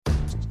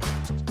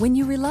When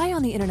you rely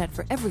on the internet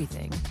for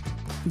everything,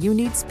 you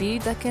need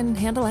speed that can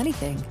handle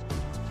anything.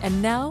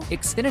 And now,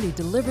 Xfinity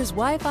delivers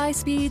Wi-Fi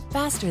speed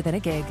faster than a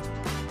gig.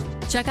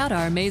 Check out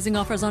our amazing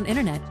offers on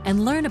internet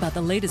and learn about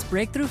the latest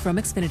breakthrough from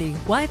Xfinity.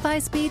 Wi-Fi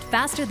speed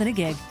faster than a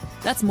gig.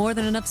 That's more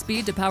than enough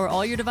speed to power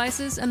all your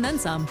devices and then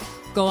some.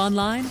 Go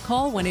online,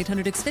 call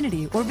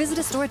 1-800-XFINITY, or visit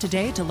a store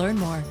today to learn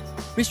more.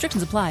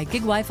 Restrictions apply.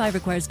 Gig Wi-Fi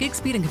requires gig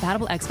speed and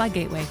compatible xFi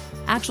gateway.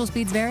 Actual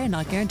speeds vary and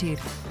not guaranteed.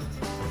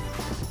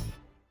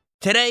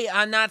 Today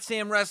on Not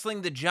Sam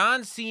Wrestling, the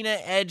John Cena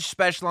Edge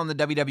special on the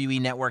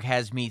WWE Network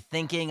has me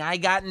thinking I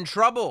got in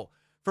trouble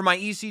for my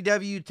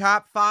ECW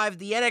Top 5,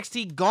 the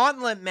NXT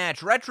Gauntlet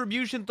match,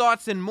 Retribution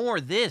thoughts, and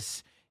more.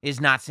 This is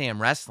Not Sam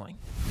Wrestling.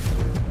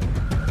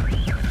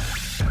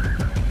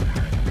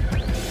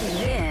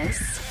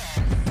 This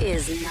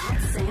is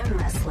Not Sam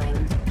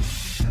Wrestling.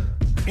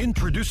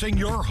 Introducing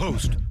your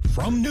host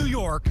from New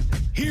York,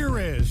 here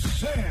is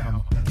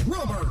Sam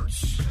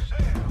Roberts.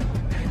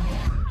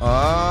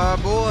 Oh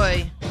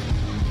boy.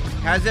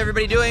 How's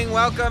everybody doing?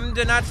 Welcome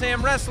to Not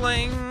Sam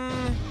Wrestling.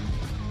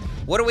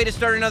 What a way to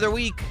start another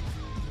week.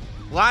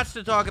 Lots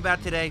to talk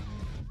about today.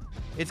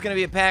 It's going to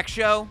be a packed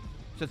show.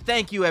 So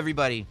thank you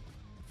everybody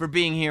for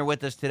being here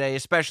with us today,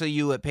 especially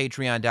you at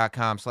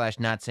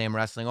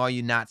patreon.com/NotSamWrestling, all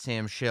you Not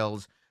Sam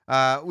shills.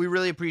 We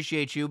really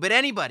appreciate you. But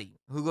anybody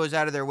who goes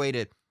out of their way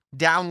to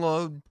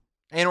download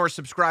and or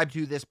subscribe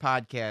to this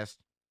podcast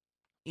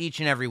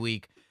each and every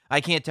week, I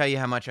can't tell you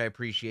how much I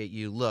appreciate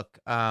you. Look,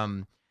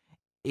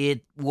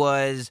 it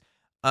was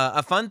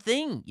a fun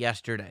thing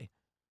yesterday.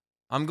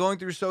 I'm going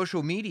through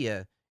social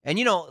media, and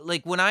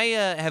like when I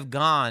have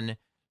gone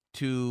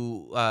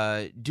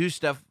to do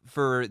stuff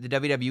for the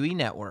WWE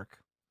Network,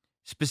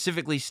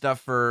 specifically stuff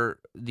for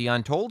the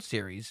Untold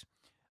series,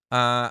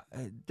 there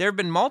have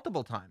been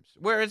multiple times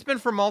where it's been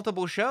for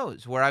multiple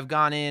shows where I've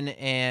gone in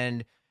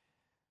and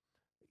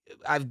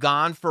I've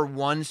gone for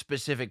one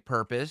specific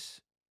purpose,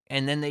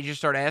 and then they just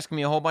start asking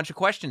me a whole bunch of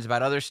questions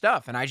about other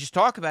stuff. And I just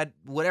talk about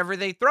whatever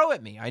they throw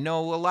at me. I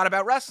know a lot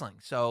about wrestling,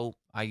 so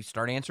I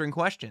start answering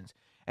questions.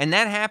 And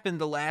that happened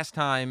the last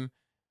time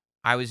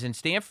I was in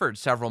Stanford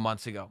several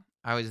months ago.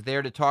 I was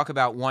there to talk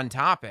about one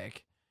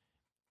topic,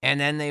 and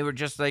then they were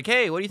just like,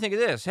 hey, what do you think of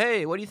this?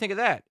 Hey, what do you think of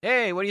that?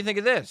 Hey, what do you think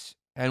of this?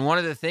 And one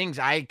of the things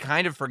I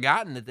kind of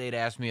forgotten that they'd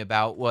asked me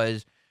about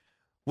was,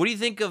 what do you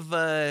think of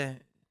the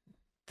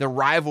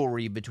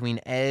rivalry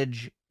between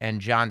Edge and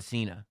John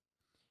Cena?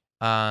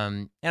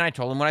 And I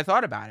told him what I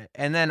thought about it.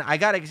 And then I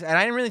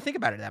didn't really think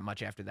about it that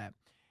much after that.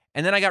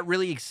 And then I got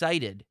really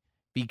excited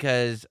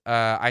because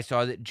I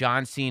saw that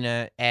John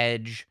Cena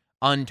Edge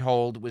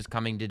Untold was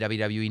coming to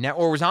WWE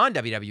Network, or was on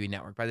WWE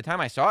Network. By the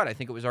time I saw it, I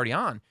think it was already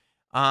on.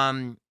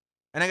 And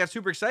I got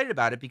super excited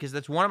about it because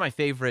that's one of my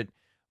favorite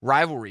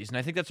rivalries. And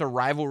I think that's a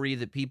rivalry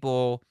that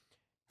people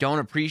don't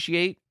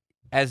appreciate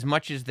as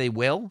much as they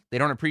will. They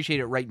don't appreciate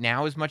it right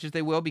now as much as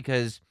they will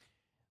because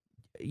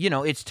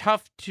it's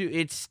tough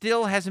it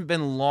still hasn't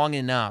been long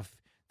enough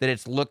that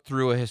it's looked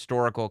through a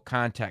historical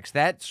context.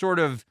 That sort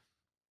of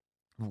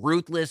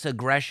ruthless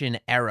aggression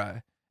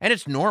era, and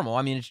it's normal,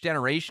 I mean, it's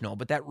generational,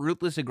 but that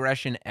ruthless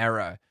aggression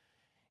era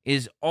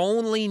is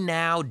only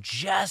now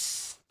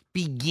just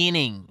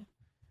beginning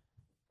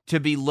to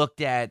be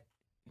looked at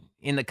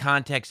in the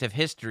context of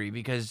history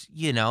because,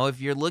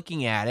 if you're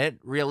looking at it,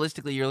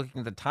 realistically, you're looking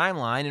at the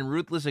timeline, and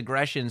ruthless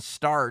aggression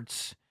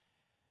starts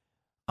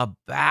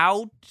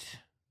about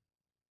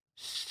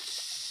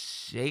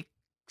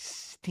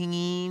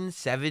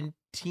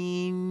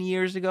 17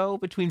 years ago,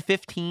 between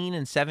 15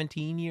 and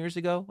 17 years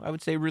ago, I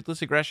would say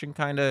ruthless aggression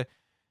kind of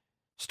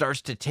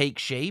starts to take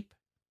shape.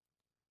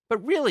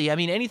 But really, I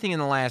mean, anything in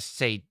the last,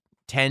 say,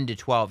 10 to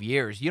 12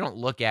 years, you don't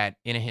look at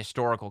in a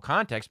historical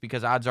context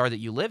because odds are that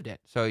you lived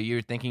it. So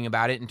you're thinking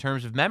about it in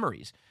terms of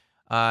memories.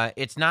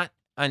 It's not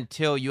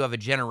until you have a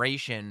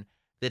generation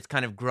that's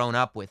kind of grown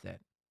up with it.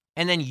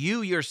 And then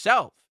you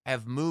yourself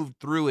have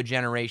moved through a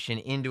generation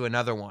into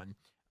another one.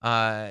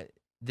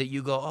 That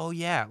you go, oh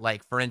yeah,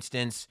 like for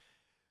instance,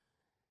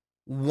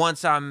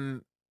 once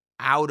I'm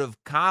out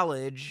of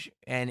college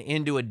and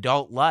into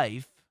adult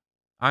life,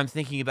 I'm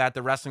thinking about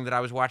the wrestling that I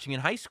was watching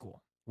in high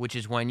school, which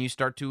is when you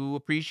start to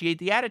appreciate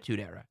the Attitude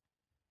Era,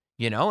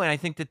 and I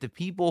think that the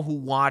people who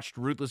watched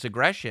Ruthless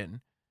Aggression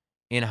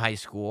in high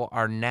school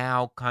are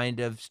now kind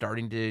of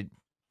starting to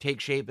take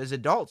shape as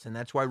adults, and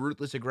that's why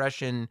Ruthless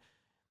Aggression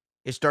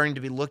is starting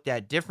to be looked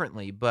at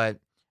differently.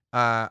 But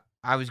I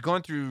was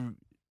going through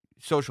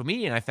social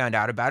media and I found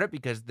out about it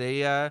because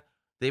they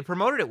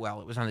promoted it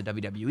well. It was on the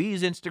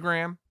WWE's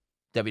Instagram,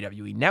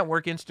 WWE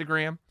Network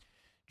Instagram.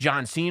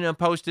 John Cena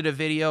posted a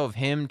video of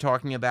him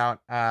talking about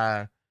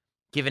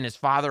giving his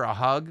father a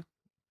hug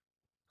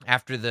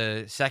after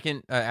the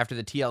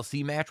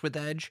TLC match with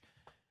Edge.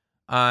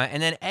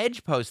 And then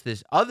Edge posts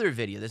this other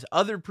video, this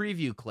other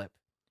preview clip.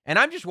 And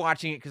I'm just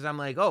watching it because I'm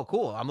like, oh,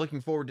 cool. I'm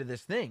looking forward to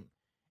this thing.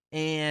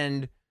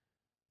 And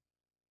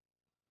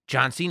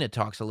John Cena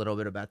talks a little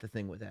bit about the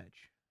thing with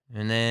Edge.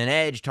 And then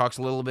Edge talks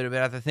a little bit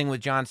about the thing with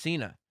John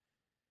Cena.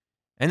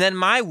 And then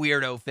my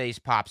weirdo face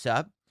pops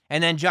up.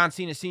 And then John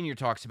Cena Sr.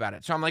 talks about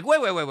it. So I'm like,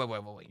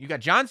 wait. You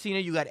got John Cena,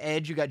 you got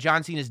Edge, you got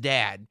John Cena's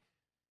dad.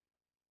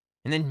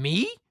 And then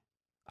me?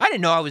 I didn't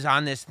know I was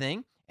on this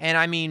thing. And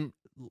I mean,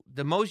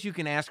 the most you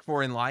can ask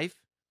for in life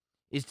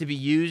is to be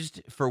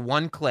used for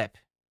one clip.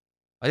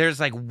 There's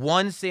like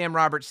one Sam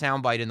Roberts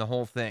soundbite in the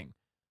whole thing.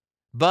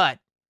 But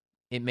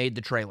it made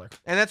the trailer.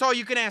 And that's all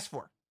you can ask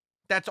for.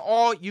 That's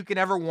all you can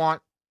ever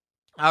want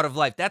out of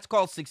life. That's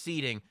called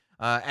succeeding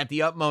at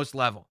the utmost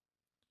level.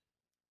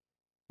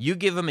 You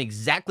give them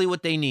exactly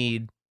what they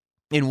need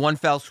in one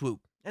fell swoop.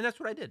 And that's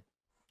what I did.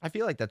 I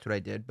feel like that's what I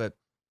did. But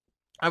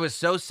I was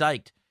so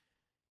psyched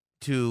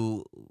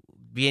to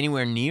be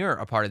anywhere near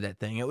a part of that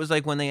thing. It was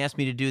like when they asked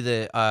me to do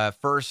the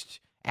first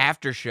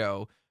after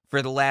show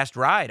for The Last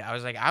Ride.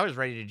 I was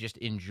ready to just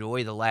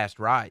enjoy The Last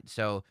Ride.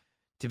 So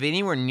to be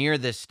anywhere near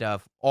this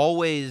stuff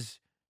always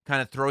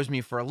kind of throws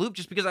me for a loop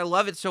just because I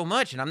love it so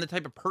much. And I'm the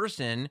type of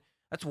person,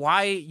 that's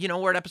why,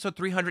 we're at episode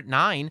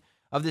 309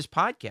 of this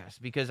podcast,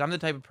 because I'm the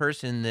type of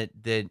person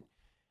that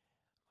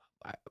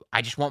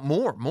I just want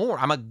more.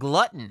 I'm a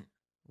glutton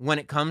when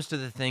it comes to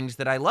the things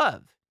that I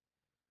love.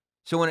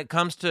 So when it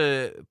comes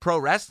to pro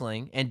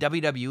wrestling and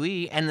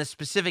WWE and the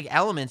specific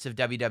elements of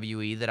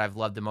WWE that I've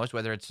loved the most,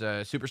 whether it's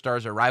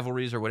superstars or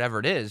rivalries or whatever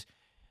it is,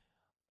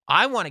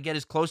 I want to get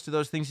as close to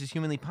those things as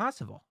humanly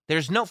possible.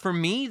 For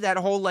me, that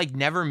whole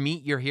never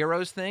meet your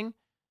heroes thing,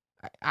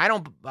 I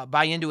don't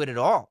buy into it at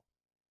all.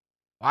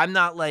 I'm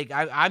not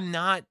I'm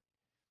not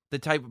the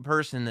type of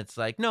person that's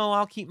like, no,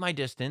 I'll keep my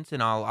distance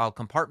and I'll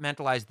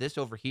compartmentalize this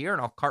over here,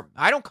 and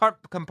I don't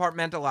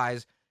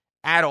compartmentalize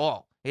at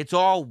all. It's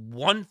all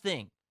one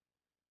thing.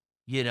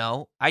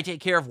 I take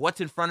care of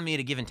what's in front of me at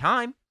a given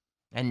time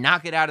and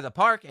knock it out of the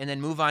park and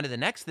then move on to the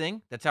next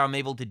thing. That's how I'm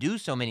able to do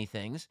so many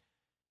things.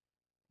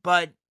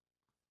 But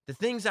the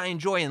things I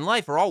enjoy in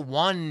life are all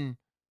one.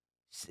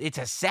 It's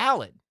a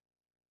salad.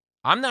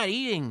 I'm not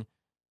eating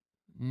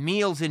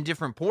meals in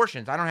different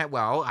portions. I don't have,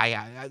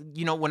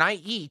 when I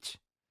eat,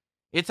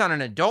 it's on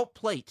an adult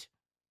plate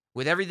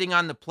with everything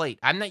on the plate.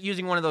 I'm not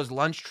using one of those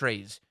lunch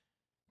trays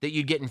that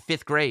you'd get in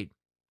 5th grade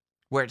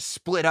where it's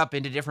split up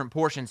into different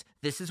portions.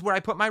 This is where I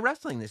put my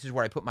wrestling. This is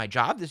where I put my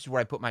job. This is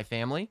where I put my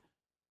family.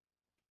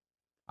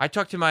 I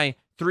talked to my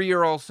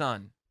 3-year-old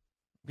son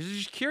because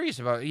he's just curious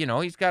about,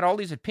 he's got all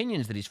these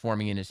opinions that he's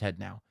forming in his head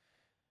now.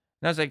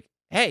 And I was like,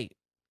 hey,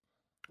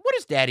 what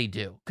does daddy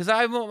do? Because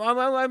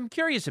I'm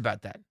curious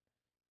about that.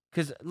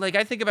 Because,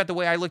 I think about the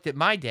way I looked at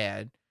my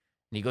dad,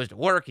 and he goes to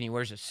work, and he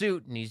wears a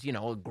suit, and he's,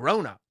 a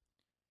grown-up.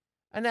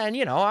 And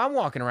then, I'm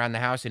walking around the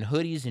house in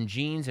hoodies and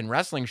jeans and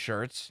wrestling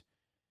shirts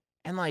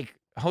and,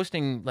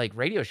 hosting,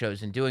 radio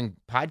shows and doing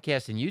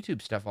podcasts and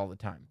YouTube stuff all the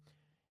time.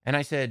 And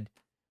I said,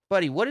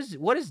 buddy, what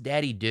does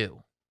daddy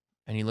do?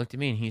 And he looked at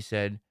me, and he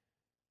said,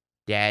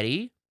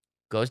 daddy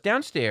goes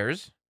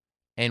downstairs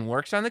and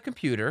works on the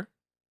computer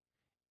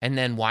and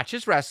then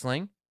watches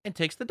wrestling and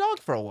takes the dog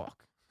for a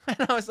walk. And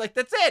I was like,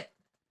 that's it.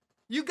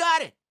 You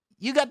got it.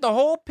 You got the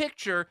whole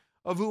picture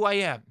of who I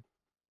am.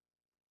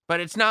 But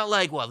it's not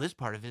this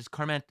part of it is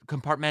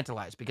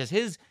compartmentalized because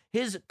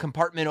his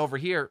compartment over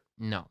here,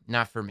 no,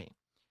 not for me.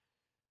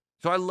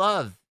 So I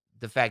love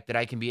the fact that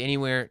I can be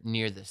anywhere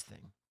near this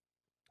thing.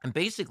 And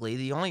basically,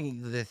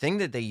 the thing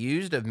that they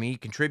used of me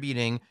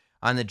contributing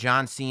on the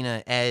John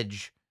Cena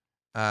Edge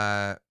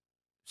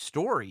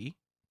story,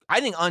 I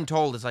think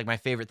Untold is my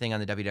favorite thing on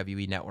the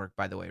WWE network,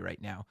 by the way,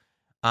 right now.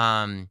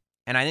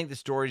 And I think the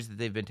stories that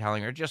they've been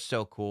telling are just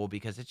so cool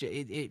because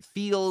it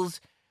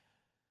feels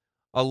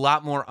a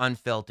lot more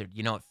unfiltered.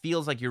 It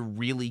feels like you're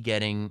really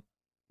getting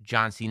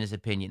John Cena's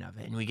opinion of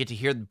it. And we get to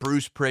hear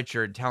Bruce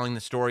Pritchard telling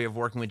the story of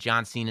working with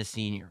John Cena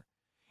Sr.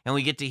 And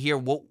we get to hear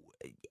what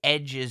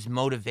Edge's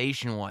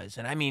motivation was.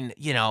 And I mean,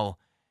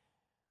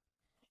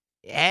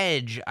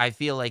 Edge, I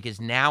feel like,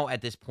 is now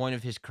at this point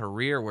of his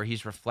career where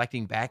he's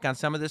reflecting back on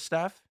some of this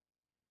stuff.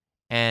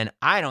 And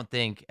I don't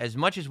think, as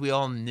much as we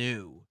all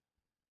knew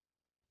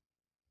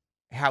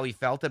how he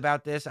felt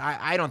about this,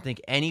 I don't think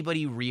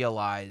anybody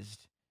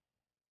realized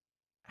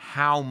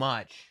how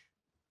much,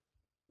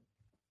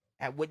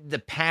 what the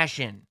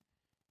passion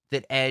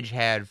that Edge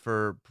had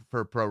for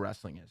pro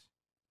wrestling is.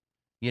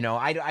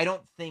 I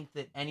don't think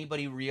that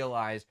anybody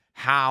realized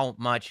how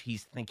much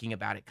he's thinking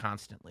about it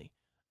constantly,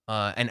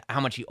 and how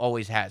much he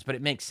always has. But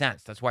it makes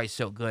sense. That's why he's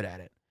so good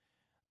at it.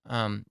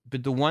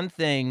 But the one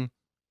thing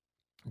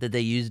that they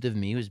used of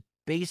me was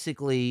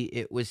basically,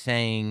 it was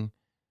saying,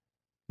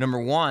 number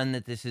one,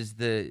 that this is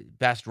the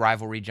best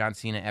rivalry John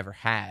Cena ever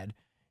had.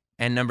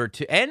 And number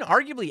two, and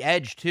arguably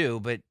Edge too,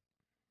 but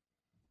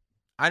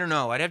I don't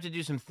know. I'd have to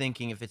do some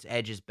thinking if it's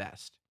Edge's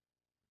best.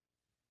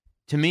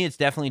 To me, it's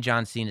definitely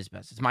John Cena's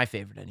best. It's my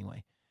favorite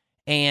anyway.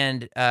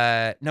 And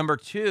number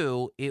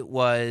two, it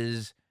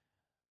was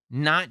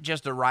not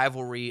just a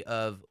rivalry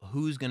of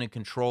who's going to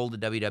control the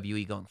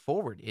WWE going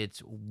forward. It's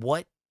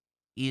what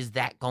is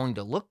that going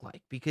to look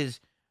like? Because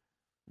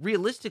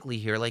realistically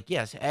here,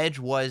 yes, Edge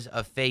was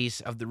a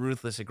face of the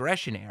Ruthless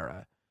Aggression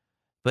era,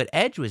 but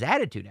Edge was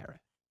Attitude Era.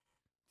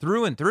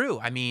 Through and through.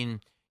 I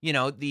mean,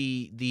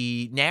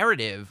 the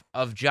narrative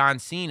of John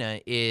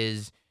Cena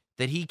is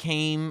that he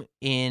came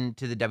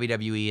into the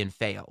WWE and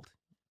failed.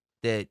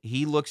 That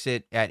he looks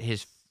at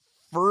his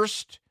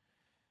first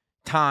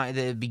time,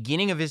 the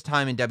beginning of his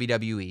time in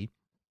WWE,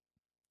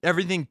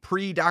 everything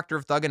pre-Doctor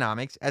of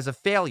Thugonomics, as a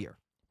failure,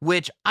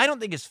 which I don't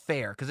think is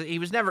fair because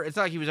it's not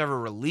like he was ever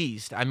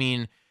released. I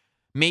mean,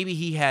 maybe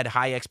he had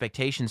high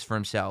expectations for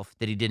himself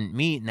that he didn't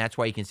meet, and that's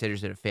why he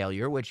considers it a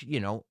failure, which,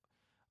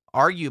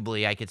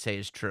 arguably I could say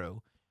is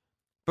true.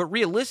 But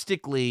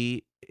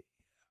realistically,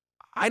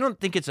 I don't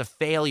think it's a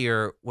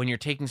failure when you're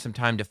taking some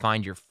time to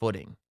find your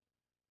footing.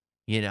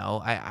 Did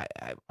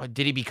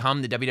he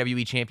become the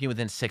WWE champion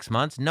within 6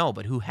 months? No,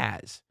 but who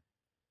has?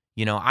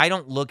 I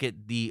don't look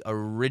at the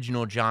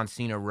original John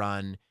Cena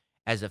run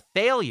as a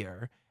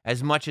failure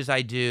as much as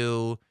I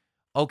do,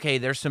 okay,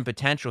 there's some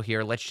potential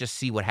here. Let's just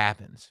see what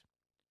happens.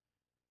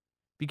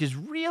 Because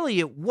really,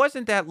 it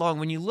wasn't that long.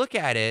 When you look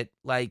at it,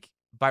 like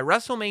by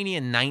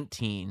WrestleMania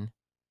 19,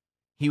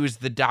 he was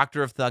the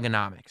Doctor of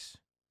Thugonomics.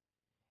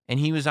 And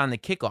he was on the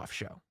kickoff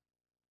show.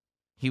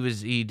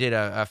 He did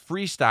a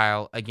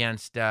freestyle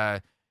against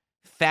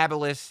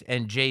Fabulous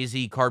and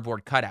Jay-Z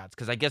cardboard cutouts,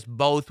 because I guess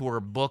both were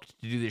booked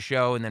to do the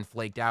show and then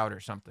flaked out or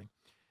something.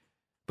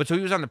 But so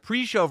he was on the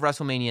pre-show of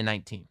WrestleMania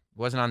 19.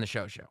 Wasn't on the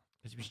show,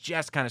 because he was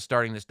just kind of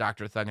starting this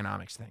Doctor of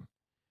Thugonomics thing.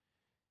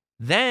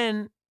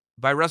 Then,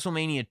 by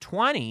WrestleMania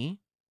 20,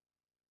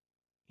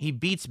 he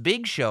beats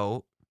Big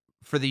Show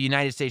for the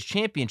United States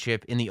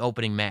Championship in the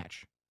opening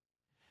match.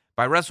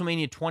 By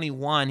WrestleMania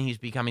 21, he's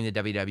becoming the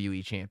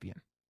WWE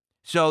champion.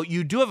 So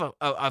you do have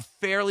a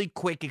fairly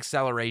quick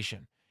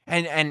acceleration.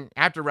 And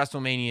after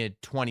WrestleMania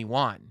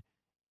 21,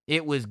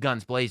 it was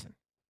guns blazing.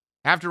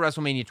 After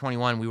WrestleMania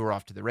 21, we were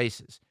off to the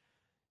races.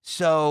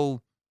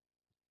 So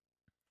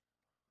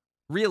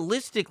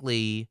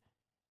realistically,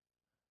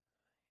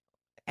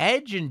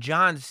 Edge and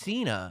John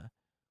Cena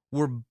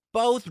were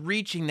both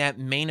reaching that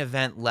main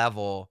event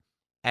level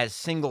as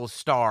single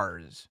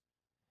stars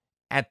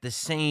at the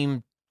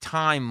same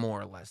time, more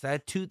or less.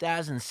 That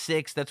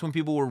 2006, that's when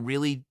people were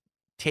really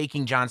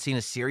taking John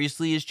Cena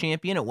seriously as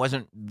champion. It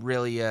wasn't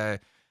really an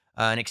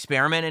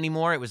experiment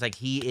anymore. It was like,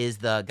 he is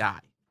the guy.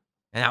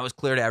 And that was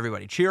clear to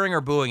everybody. Cheering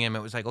or booing him,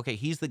 it was like, okay,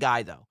 he's the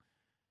guy, though.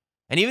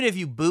 And even if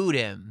you booed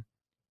him,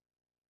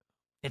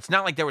 it's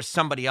not like there was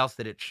somebody else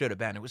that it should have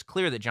been. It was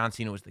clear that John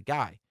Cena was the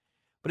guy.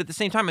 But at the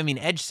same time, I mean,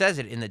 Edge says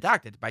it in the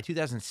doc that by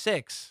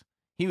 2006,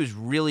 he was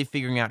really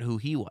figuring out who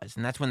he was.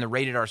 And that's when the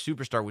Rated R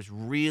Superstar was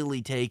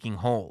really taking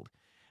hold.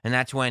 And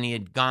that's when he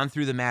had gone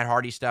through the Matt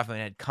Hardy stuff and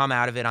had come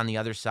out of it on the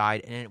other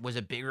side, and it was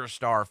a bigger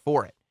star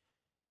for it,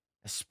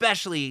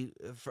 especially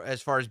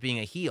as far as being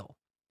a heel.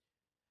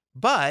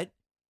 But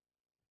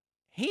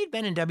he'd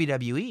been in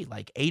WWE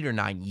like 8 or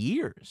 9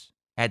 years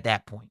at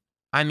that point.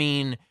 I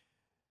mean,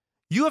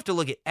 you have to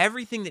look at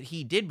everything that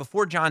he did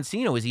before John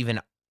Cena was even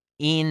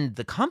in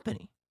the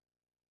company.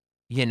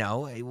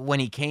 When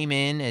he came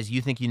in as You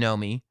Think You Know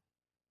Me,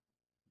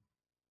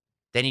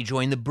 then he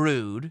joined the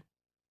Brood.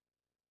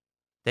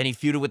 Then he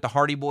feuded with the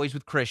Hardy Boys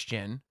with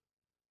Christian.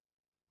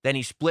 Then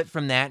he split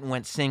from that and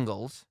went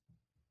singles.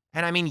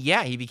 And I mean,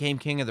 yeah, he became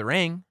King of the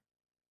Ring.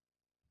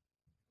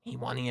 He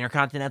won the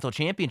Intercontinental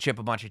Championship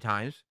a bunch of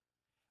times.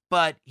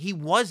 But he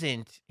was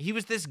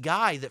this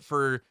guy that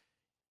for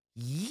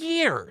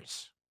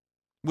years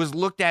was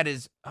looked at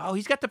as, oh,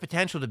 he's got the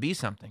potential to be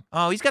something.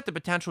 Oh, he's got the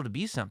potential to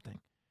be something.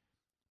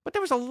 But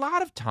there was a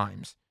lot of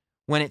times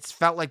when it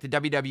felt like the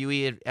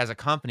WWE as a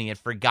company had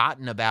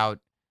forgotten about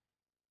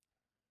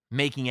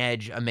making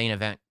Edge a main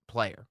event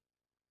player.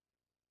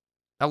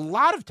 A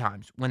lot of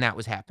times when that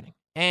was happening.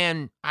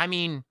 And, I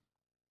mean,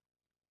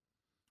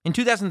 in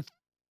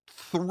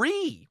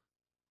 2003,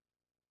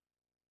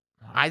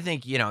 I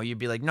think, you'd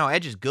be like, no,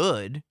 Edge is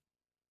good.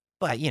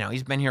 But,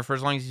 he's been here for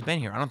as long as he's been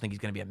here. I don't think he's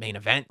going to be a main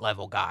event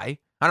level guy.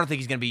 I don't think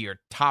he's going to be your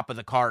top of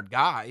the card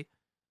guy.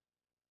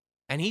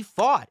 And he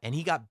fought, and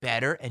he got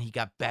better, and he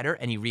got better,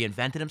 and he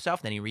reinvented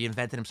himself. Then he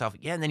reinvented himself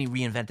again. Then he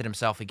reinvented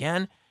himself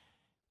again.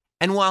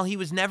 And while he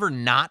was never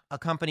not a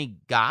company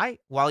guy,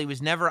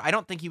 I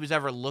don't think he was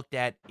ever looked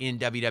at in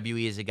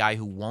WWE as a guy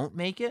who won't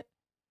make it.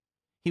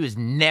 He was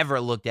never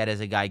looked at as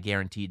a guy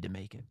guaranteed to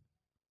make it.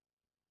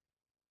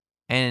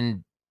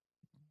 And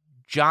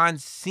John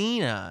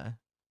Cena,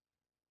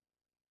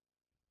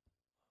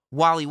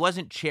 while he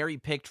wasn't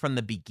cherry-picked from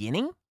the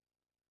beginning,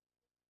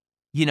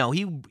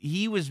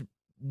 he was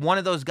one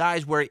of those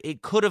guys where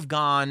it could have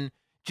gone,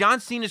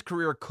 John Cena's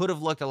career could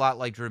have looked a lot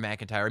like Drew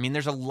McIntyre. I mean,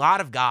 there's a lot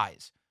of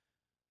guys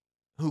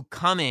who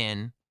come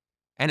in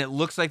and it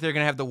looks like they're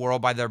going to have the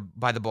world by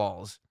the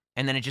balls,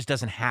 and then it just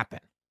doesn't happen.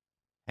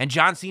 And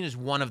John Cena is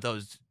one of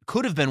those,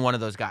 could have been one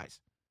of those guys.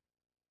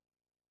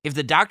 If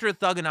the Doctor of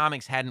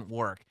Thugonomics hadn't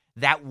worked,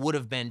 that would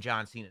have been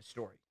John Cena's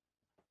story.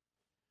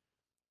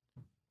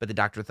 But the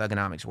Doctor of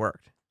Thugonomics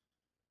worked.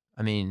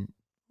 I mean,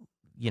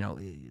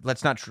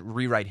 let's not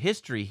rewrite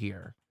history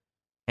here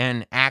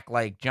and act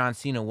like John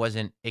Cena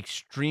wasn't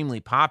extremely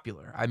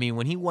popular. I mean,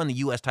 when he won the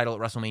U.S. title at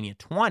WrestleMania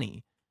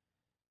 20,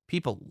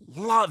 people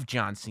loved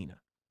John Cena.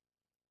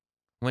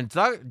 When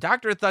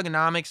Dr.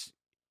 Thugonomics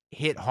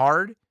hit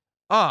hard,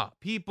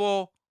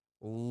 people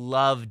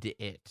loved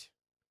it.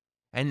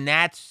 And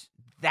that's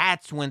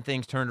when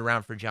things turned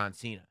around for John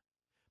Cena.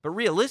 But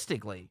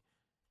realistically,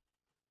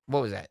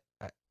 what was that?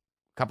 A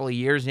couple of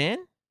years in?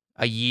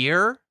 A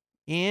year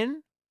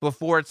in?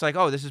 Before it's like,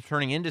 oh, this is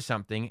turning into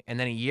something. And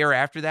then a year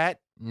after that,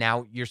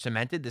 now you're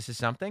cemented. This is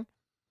something.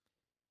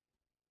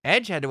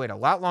 Edge had to wait a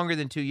lot longer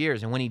than 2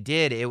 years. And when he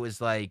did, it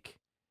was like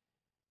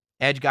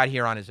Edge got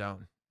here on his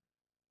own.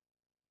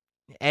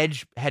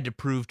 Edge had to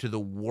prove to the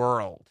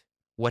world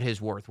what his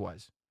worth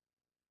was.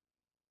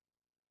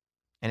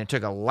 And it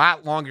took a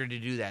lot longer to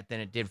do that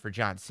than it did for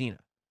John Cena.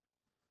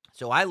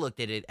 So I looked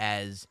at it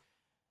as,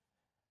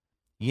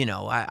 you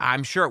know,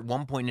 I'm sure at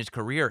one point in his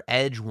career,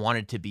 Edge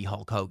wanted to be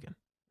Hulk Hogan.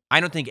 I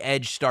don't think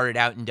Edge started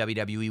out in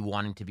WWE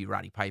wanting to be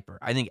Roddy Piper.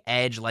 I think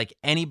Edge, like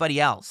anybody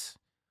else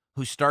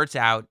who starts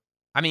out,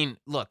 I mean,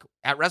 look,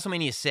 at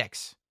WrestleMania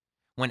 6,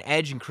 when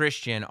Edge and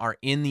Christian are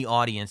in the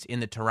audience in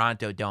the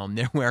Toronto Dome,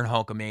 they're wearing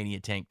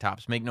Hulkamania tank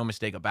tops. Make no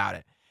mistake about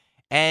it.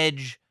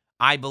 Edge,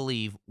 I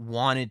believe,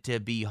 wanted to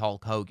be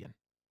Hulk Hogan.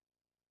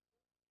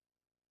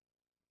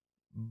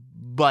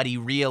 But he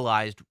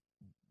realized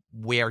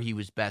where he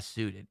was best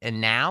suited.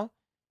 And now,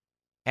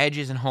 Edge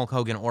isn't Hulk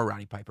Hogan or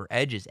Roddy Piper.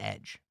 Edge is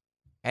Edge.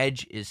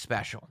 Edge is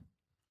special.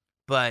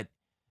 But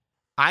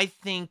I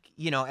think,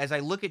 you know, as I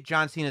look at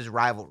John Cena's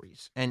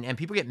rivalries, and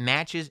people get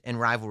matches and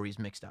rivalries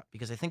mixed up,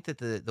 because I think that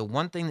the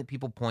one thing that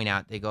people point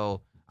out,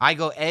 I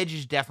go, Edge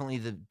is definitely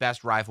the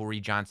best rivalry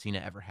John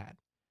Cena ever had.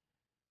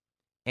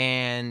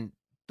 And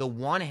the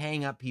one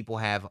hang up people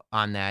have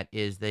on that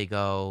is they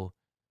go,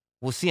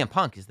 well, CM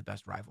Punk is the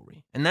best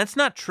rivalry. And that's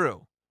not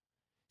true.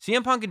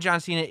 CM Punk and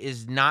John Cena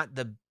is not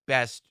the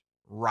best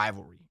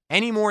rivalry.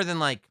 Any more than,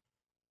 like,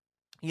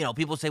 you know,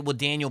 people say, well,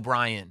 Daniel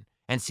Bryan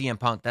and CM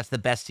Punk, that's the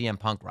best CM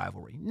Punk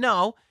rivalry.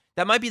 No,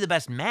 that might be the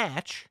best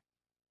match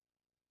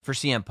for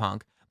CM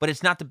Punk, but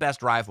it's not the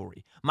best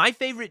rivalry. My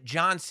favorite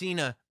John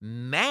Cena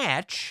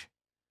match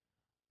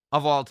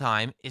of all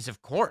time is,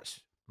 of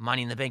course,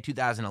 Money in the Bank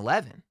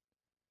 2011.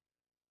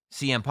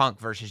 CM Punk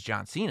versus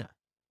John Cena,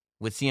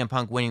 with CM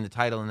Punk winning the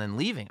title and then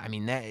leaving. I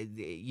mean, that,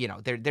 you know,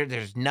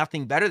 there's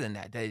nothing better than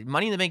that.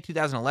 Money in the Bank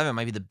 2011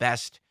 might be the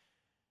best,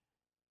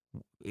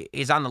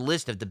 is on the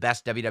list of the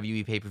best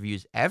WWE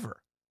pay-per-views ever.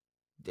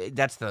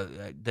 That's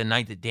the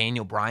night that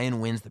Daniel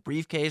Bryan wins the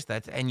briefcase.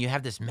 And you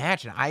have this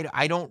match, and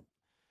I don't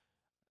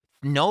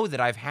know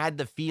that I've had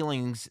the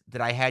feelings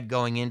that I had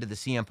going into the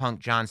CM Punk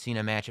John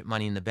Cena match at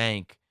Money in the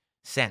Bank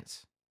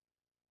since,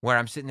 where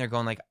I'm sitting there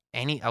going like,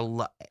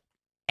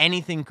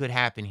 anything could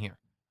happen here.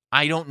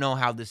 I don't know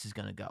how this is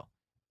going to go.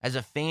 As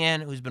a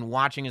fan who's been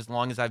watching as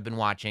long as I've been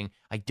watching,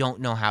 I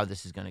don't know how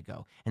this is going to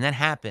go. And that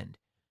happened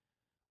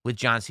with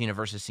John Cena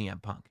versus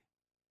CM Punk.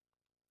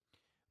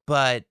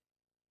 But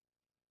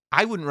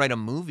I wouldn't write a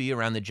movie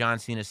around the John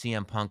Cena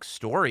CM Punk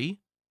story.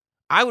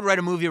 I would write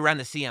a movie around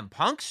the CM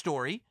Punk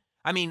story.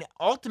 I mean,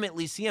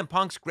 ultimately, CM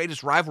Punk's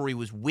greatest rivalry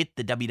was with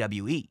the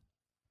WWE.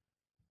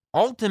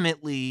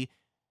 Ultimately,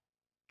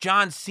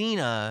 John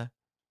Cena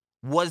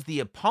was the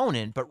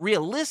opponent, but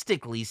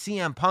realistically,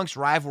 CM Punk's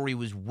rivalry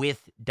was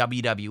with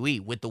WWE,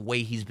 with the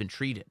way he's been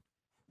treated.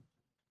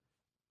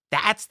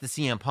 That's the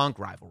CM Punk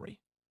rivalry.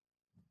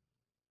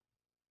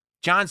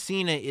 John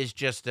Cena is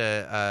just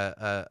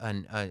a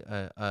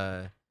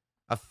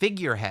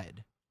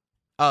figurehead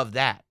of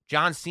that.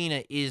 John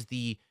Cena is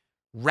the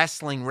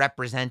wrestling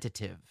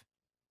representative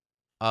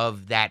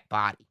of that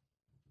body.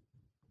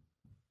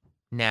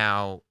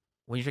 Now,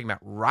 when you're talking about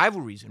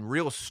rivalries and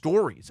real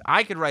stories,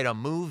 I could write a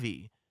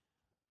movie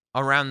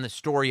around the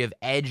story of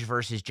Edge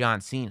versus John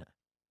Cena,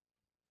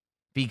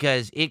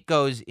 because it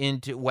goes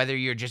into whether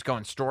you're just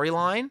going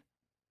storyline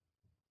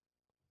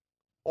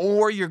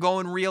or you're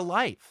going real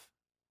life.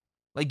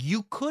 Like,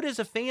 you could, as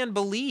a fan,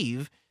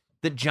 believe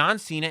that John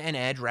Cena and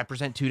Edge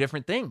represent two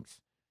different things.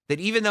 That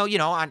even though, you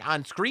know,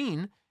 on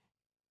screen,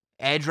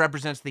 Edge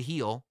represents the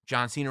heel,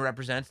 John Cena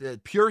represents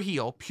the pure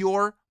heel,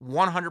 pure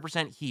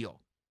 100% heel.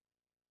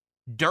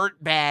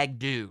 Dirtbag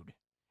dude.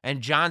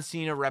 And John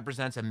Cena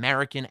represents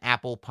American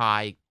apple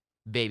pie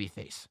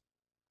babyface.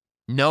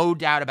 No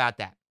doubt about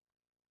that.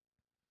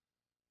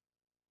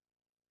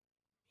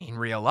 In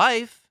real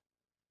life,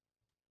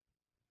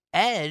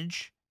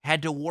 Edge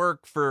had to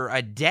work for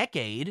a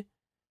decade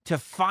to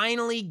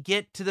finally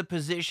get to the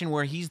position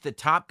where he's the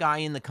top guy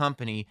in the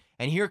company.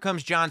 And here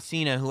comes John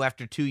Cena, who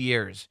after 2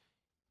 years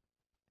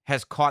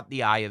has caught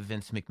the eye of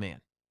Vince McMahon.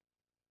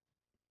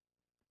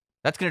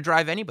 That's going to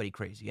drive anybody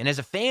crazy. And as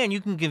a fan, you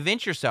can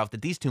convince yourself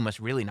that these two must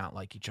really not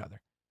like each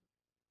other.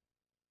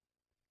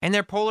 And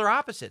they're polar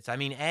opposites. I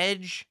mean,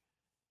 Edge,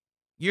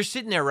 you're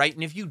sitting there, right?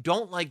 And if you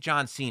don't like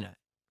John Cena,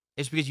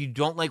 it's because you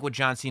don't like what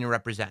John Cena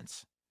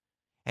represents.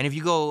 And if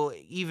you go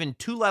even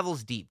 2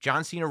 levels deep,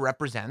 John Cena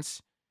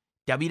represents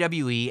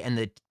WWE and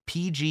the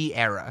PG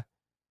era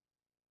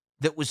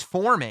that was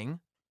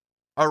forming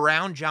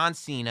around John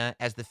Cena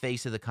as the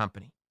face of the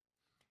company.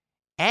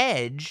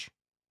 Edge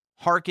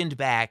harkened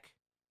back.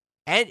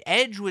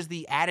 Edge was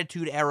the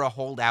Attitude Era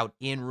holdout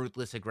in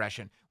Ruthless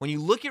Aggression. When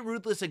you look at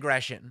Ruthless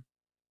Aggression,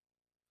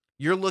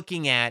 you're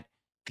looking at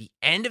the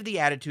end of the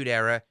Attitude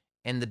Era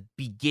and the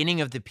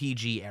beginning of the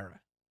PG era.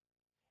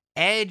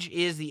 Edge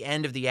is the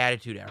end of the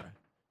Attitude Era.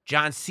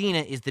 John Cena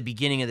is the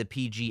beginning of the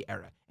PG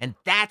era. And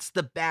that's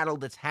the battle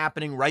that's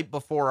happening right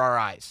before our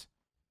eyes.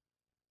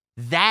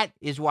 That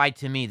is why,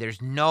 to me,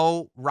 there's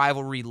no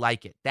rivalry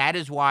like it. That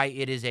is why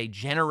it is a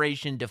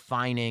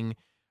generation-defining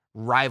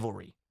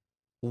rivalry.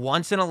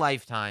 Once in a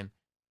lifetime,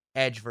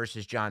 Edge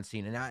versus John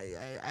Cena. Now,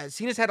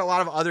 Cena's had a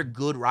lot of other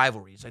good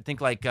rivalries. I think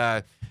like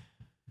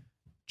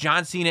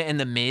John Cena and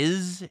The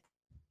Miz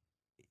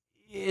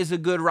is a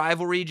good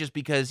rivalry just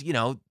because, you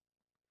know,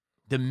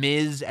 The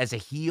Miz as a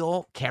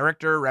heel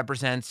character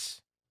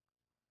represents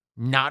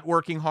not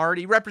working hard.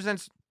 He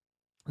represents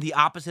the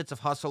opposites of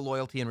hustle,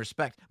 loyalty, and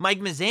respect. Mike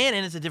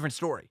Mizanin is a different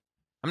story.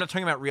 I'm not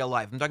talking about real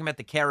life. I'm talking about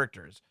the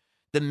characters.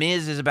 The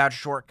Miz is about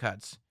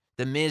shortcuts.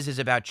 The Miz is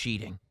about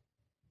cheating.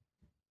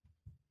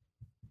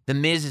 The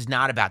Miz is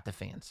not about the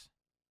fans.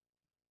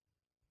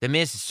 The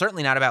Miz is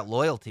certainly not about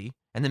loyalty,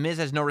 and The Miz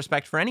has no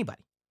respect for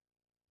anybody.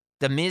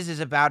 The Miz is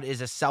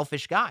a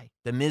selfish guy.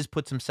 The Miz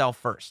puts himself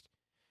first.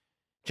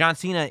 John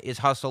Cena is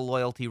hustle,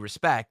 loyalty,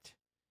 respect.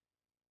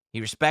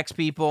 He respects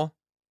people.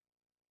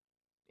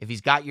 If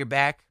he's got your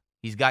back,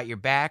 he's got your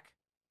back,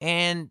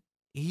 and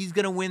he's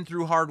going to win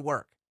through hard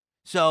work.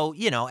 So,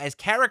 you know, as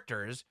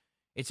characters,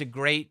 it's a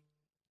great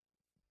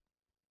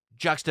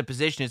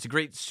juxtaposition. It's a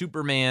great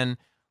Superman,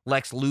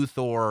 Lex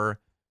Luthor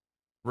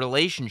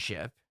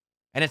relationship,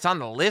 and it's on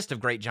the list of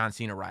great John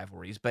Cena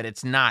rivalries, but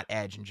it's not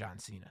Edge and John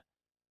Cena.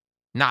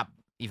 Not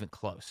even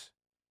close.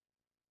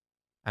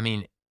 I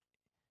mean,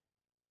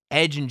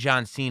 Edge and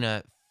John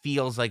Cena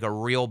feels like a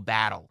real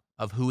battle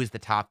of who is the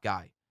top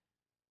guy.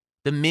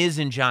 The Miz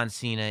and John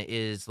Cena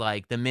is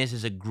like, The Miz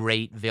is a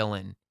great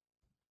villain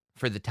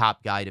for the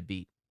top guy to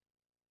beat.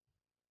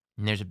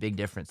 And there's a big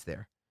difference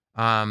there.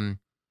 I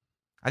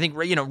think,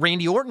 you know,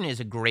 Randy Orton is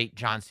a great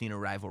John Cena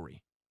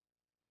rivalry.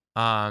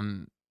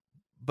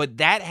 But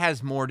that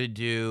has more to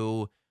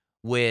do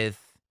with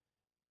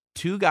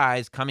two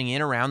guys coming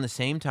in around the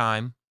same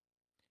time.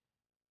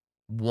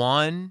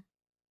 One,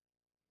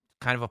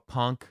 kind of a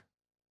punk,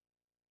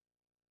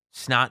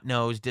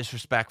 snot-nosed,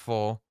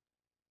 disrespectful,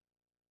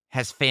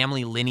 has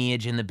family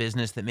lineage in the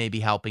business that may be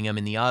helping him,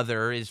 and the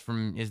other is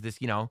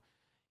this, you know,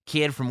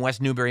 kid from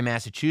West Newbury,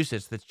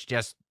 Massachusetts that's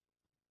just,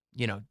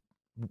 you know,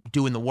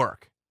 doing the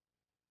work.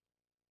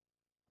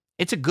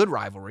 It's a good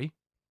rivalry,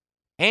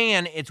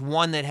 and it's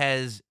one that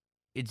has,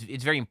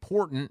 it's very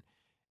important.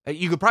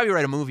 You could probably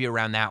write a movie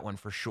around that one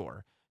for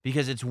sure,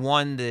 because it's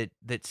one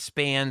that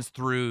spans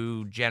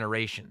through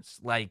generations.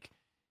 Like,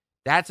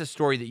 that's a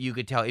story that you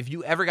could tell. If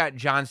you ever got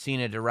John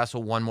Cena to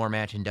wrestle one more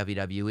match in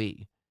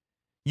WWE,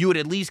 you would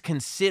at least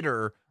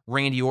consider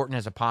Randy Orton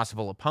as a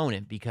possible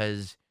opponent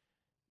because,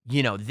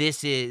 you know,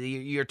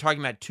 you're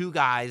talking about two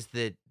guys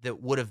that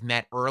would have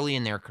met early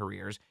in their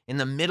careers, in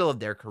the middle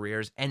of their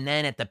careers, and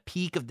then at the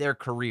peak of their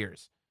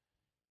careers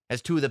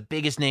as two of the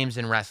biggest names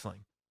in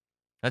wrestling.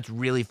 Let's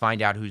really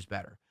find out who's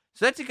better.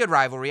 So that's a good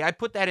rivalry. I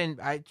put that in,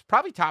 it's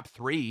probably top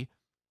 3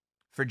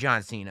 for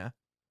John Cena.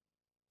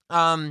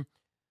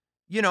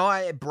 You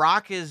know,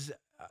 Brock is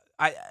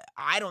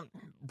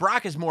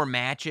more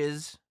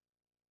matches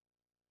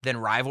than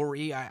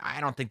rivalry. I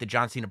don't think the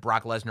John Cena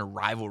Brock Lesnar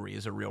rivalry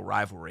is a real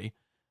rivalry.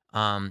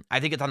 I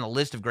think it's on the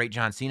list of great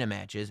John Cena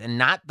matches, and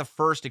not the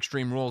first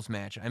Extreme Rules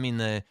match. I mean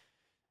the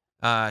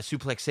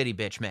Suplex City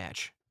bitch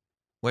match,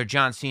 where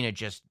John Cena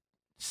just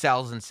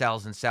sells and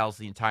sells and sells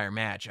the entire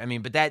match. I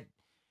mean, but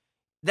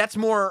that's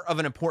more of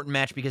an important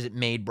match because it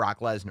made Brock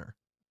Lesnar.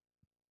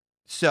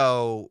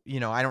 So, you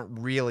know, I don't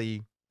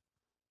really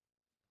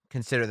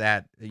consider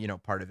that, you know,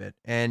 part of it.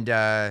 And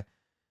the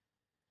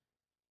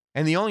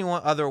only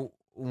other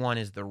one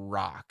is The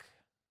Rock.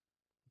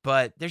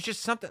 But there's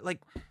just something like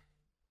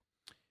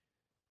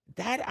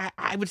that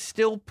I would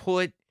still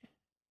put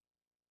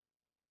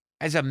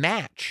as a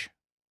match.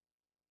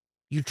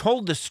 You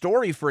told the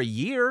story for a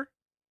year.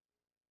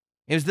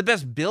 It was the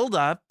best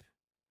build-up.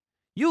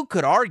 You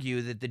could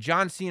argue that the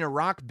John Cena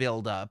Rock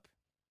build-up,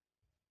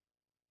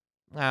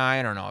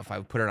 I don't know if I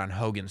would put it on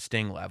Hogan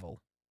Sting level,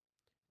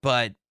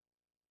 but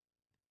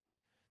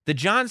the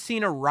John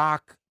Cena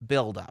Rock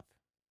build-up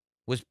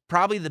was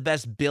probably the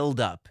best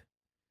build-up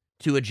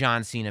to a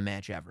John Cena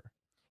match ever.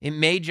 It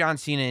made John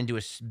Cena into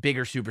a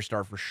bigger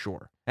superstar for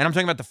sure. And I'm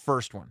talking about the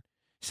first one.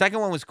 Second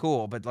one was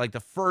cool, but like the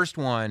first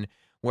one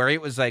where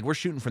it was like, we're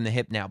shooting from the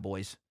hip now,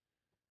 boys.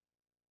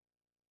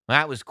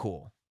 That was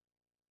cool.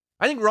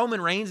 I think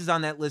Roman Reigns is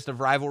on that list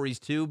of rivalries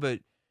too, but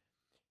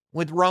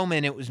with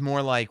Roman, it was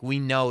more like, we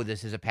know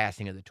this is a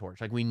passing of the torch.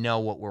 Like, we know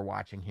what we're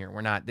watching here.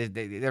 We're not,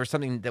 there was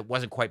something that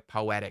wasn't quite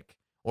poetic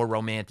or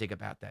romantic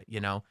about that, you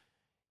know?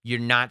 You're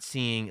not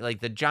seeing, like,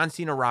 the John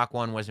Cena Rock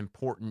one was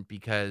important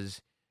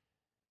because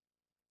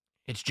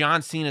it's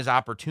John Cena's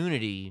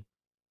opportunity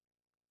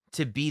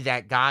to be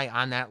that guy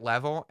on that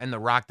level, and The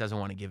Rock doesn't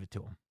want to give it to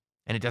him.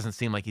 And it doesn't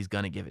seem like he's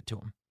going to give it to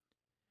him.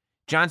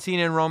 John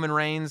Cena and Roman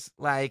Reigns,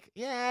 like,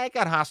 yeah, it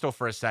got hostile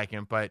for a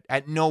second, but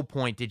at no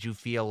point did you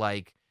feel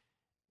like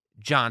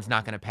John's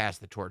not going to pass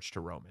the torch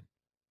to Roman.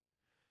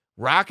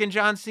 Rock and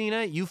John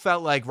Cena, you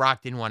felt like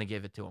Rock didn't want to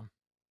give it to him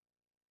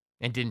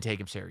and didn't take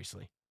him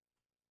seriously.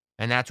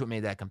 And that's what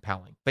made that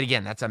compelling. But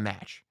again, that's a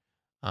match.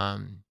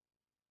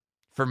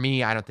 For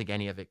me, I don't think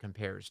any of it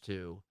compares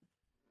to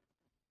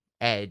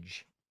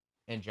Edge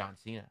and John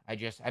Cena.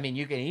 I mean,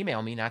 you can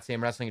email me,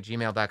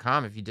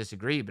 notsamewrestling@gmail.com if you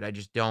disagree, but I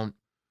just don't.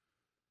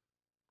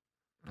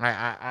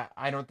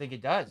 I don't think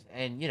it does.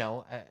 And, you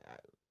know,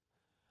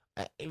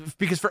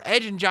 because for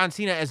Edge and John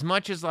Cena, as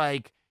much as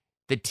like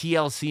the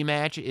TLC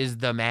match is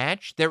the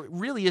match, there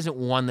really isn't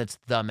one that's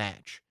the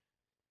match.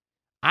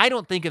 I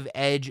don't think of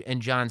Edge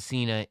and John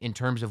Cena in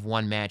terms of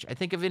one match. I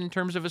think of it in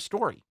terms of a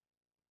story.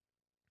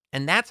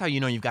 And that's how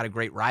you know you've got a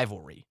great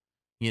rivalry,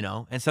 you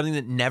know, and something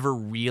that never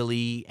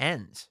really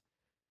ends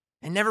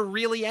and never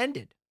really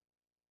ended.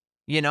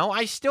 You know,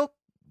 I still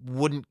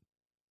wouldn't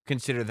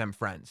consider them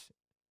friends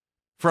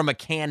from a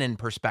canon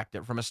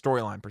perspective, from a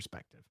storyline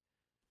perspective.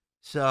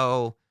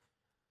 So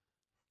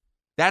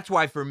that's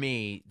why for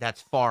me,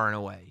 that's far and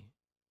away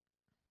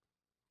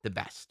the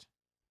best.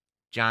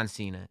 John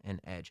Cena and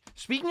Edge.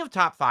 Speaking of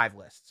top 5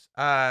 lists,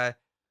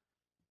 WWE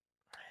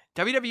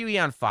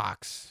on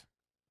Fox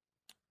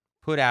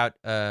put out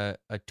a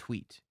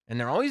tweet, and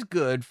they're always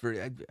good for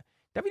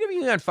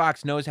WWE on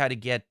Fox knows how to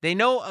get, they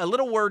know a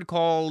little word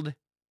called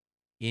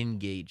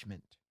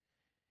engagement.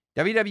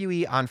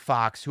 WWE on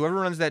Fox, whoever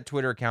runs that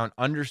Twitter account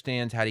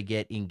understands how to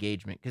get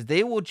engagement because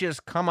they will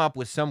just come up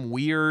with some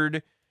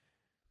weird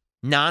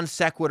non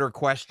sequitur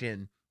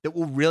question that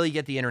will really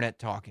get the internet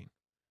talking.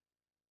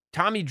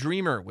 Tommy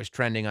Dreamer was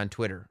trending on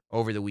Twitter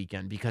over the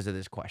weekend because of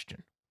this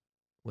question,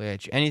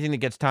 which anything that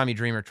gets Tommy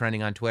Dreamer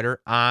trending on Twitter,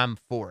 I'm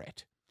for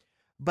it.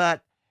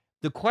 But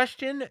the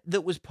question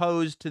that was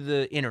posed to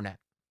the internet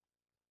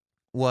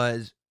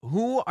was,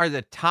 who are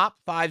the top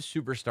 5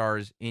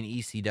 superstars in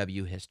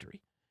ECW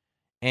history?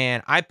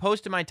 And I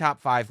posted my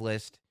top 5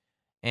 list,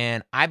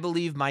 and I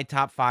believe my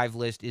top 5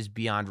 list is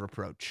beyond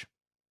reproach.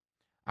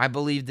 I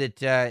believe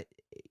that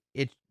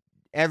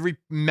every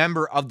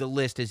member of the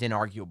list is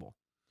inarguable.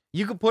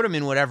 You can put them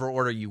in whatever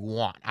order you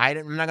want.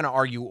 I'm not going to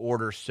argue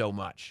order so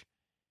much.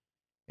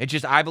 It's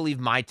just I believe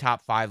my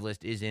top 5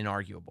 list is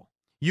inarguable.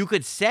 You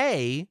could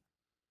say,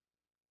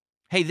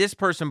 hey, this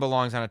person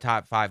belongs on a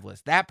top 5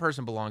 list. That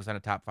person belongs on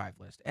a top 5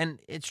 list. And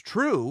it's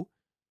true,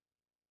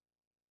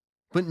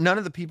 but none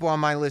of the people on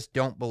my list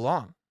don't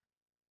belong.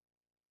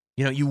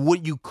 You know,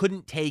 you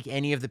couldn't take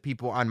any of the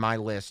people on my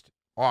list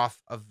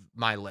off of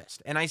my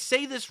list. And I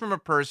say this from a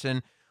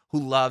person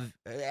who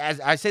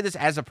I say this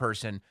as a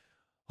person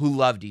who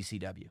loved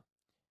ECW.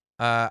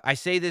 I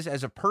say this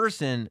as a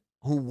person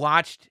who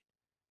watched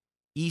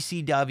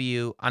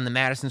ECW on the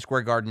Madison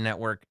Square Garden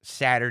Network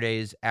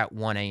Saturdays at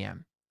 1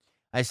 a.m.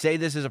 I say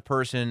this as a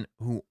person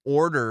who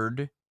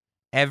ordered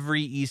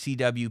every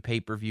ECW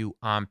pay-per-view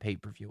on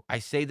pay-per-view. I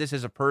say this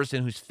as a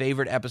person whose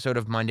favorite episode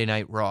of Monday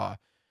Night Raw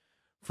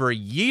for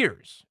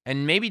years,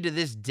 and maybe to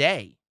this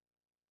day,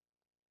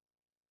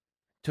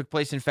 took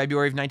place in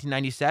February of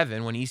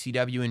 1997 when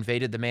ECW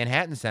invaded the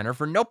Manhattan Center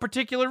for no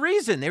particular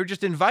reason. They were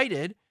just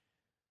invited,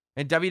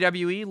 and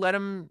WWE let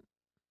them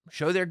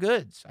show their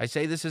goods. I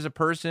say this as a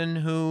person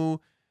who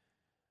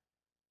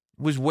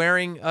was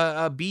wearing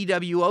a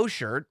BWO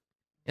shirt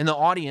in the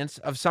audience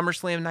of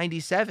SummerSlam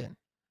 97.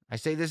 I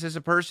say this as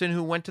a person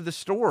who went to the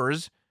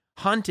stores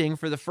hunting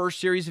for the first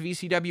series of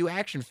ECW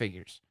action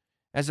figures,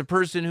 as a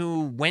person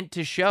who went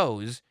to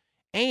shows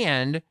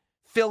and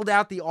filled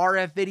out the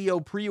RF video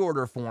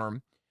pre-order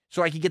form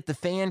so I could get the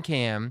fan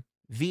cam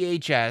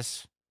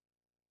VHS,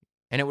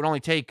 and it would only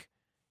take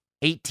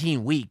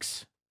 18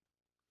 weeks.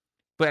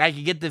 But I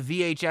could get the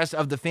VHS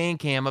of the fan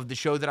cam of the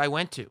show that I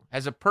went to.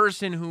 As a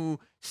person who,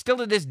 still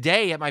to this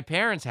day at my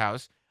parents'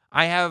 house,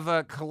 I have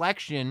a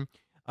collection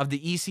of the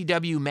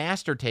ECW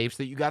master tapes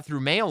that you got through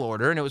mail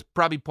order, and it was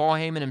probably Paul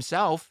Heyman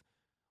himself,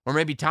 or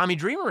maybe Tommy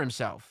Dreamer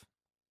himself,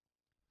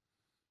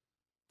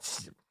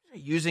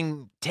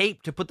 using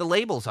tape to put the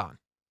labels on.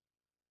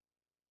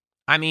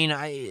 I mean,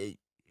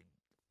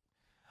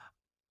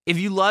 if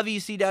you love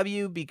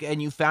ECW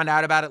and you found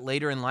out about it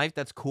later in life,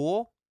 that's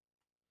cool.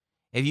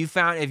 If you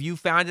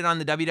found it on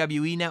the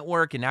WWE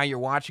network and now you're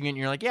watching it and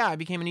you're like, yeah, I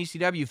became an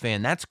ECW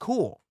fan, that's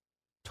cool.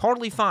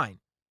 Totally fine.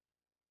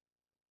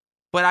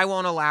 But I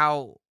won't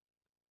allow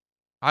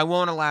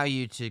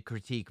you to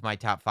critique my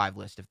top 5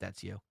 list if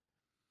that's you.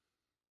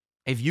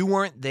 If you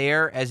weren't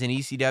there as an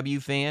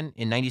ECW fan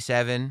in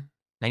 97,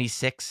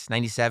 96,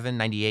 97,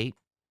 98,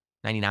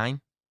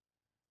 99,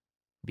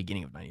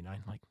 beginning of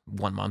 99, like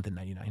 1 month in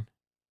 99,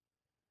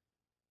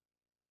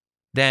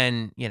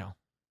 then, you know,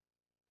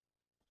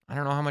 I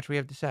don't know how much we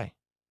have to say.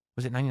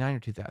 Was it 99 or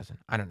 2000?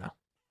 I don't know.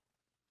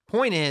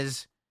 Point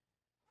is,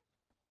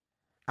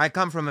 I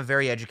come from a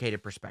very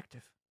educated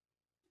perspective.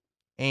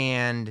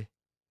 And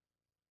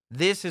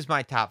this is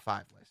my top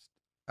 5 list.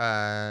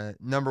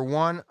 Number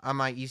 1 on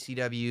my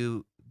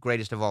ECW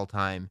greatest of all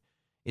time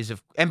is,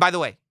 and by the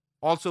way,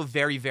 also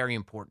very, very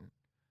important,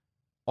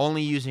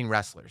 only using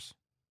wrestlers,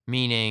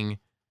 meaning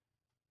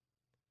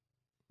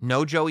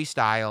no Joey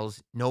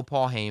Styles, no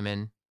Paul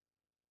Heyman,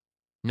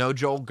 no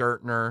Joel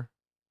Gertner,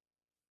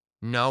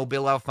 No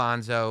Bill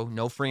Alfonso,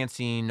 no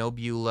Francine, no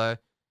Beulah,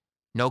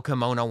 no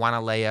Kimono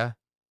Wanalea.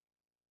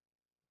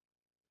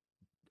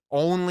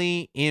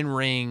 Only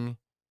in-ring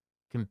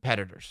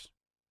competitors.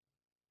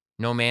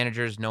 No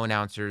managers, no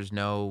announcers,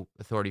 no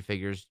authority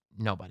figures,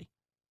 nobody.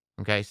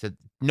 Okay, so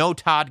no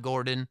Todd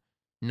Gordon,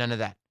 none of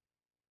that.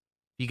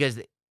 Because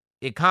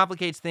it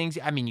complicates things.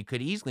 I mean, you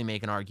could easily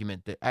make an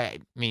argument that,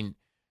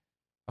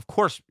 of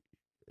course,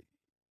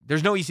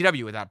 there's no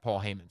ECW without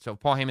Paul Heyman. So if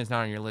Paul Heyman's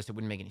not on your list, it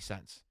wouldn't make any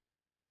sense.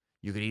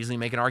 You could easily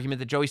make an argument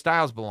that Joey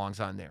Styles belongs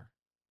on there.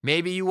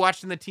 Maybe you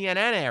watched in the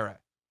TNN era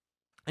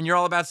and you're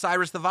all about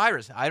Cyrus the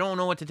Virus. I don't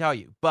know what to tell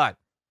you, but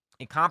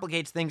it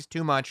complicates things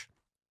too much.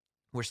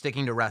 We're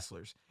sticking to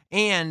wrestlers.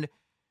 And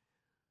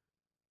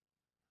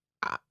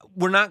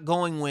we're not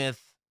going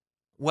with,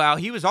 well,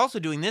 he was also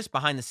doing this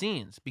behind the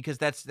scenes, because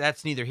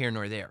that's neither here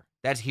nor there.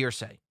 That's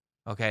hearsay.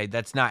 Okay?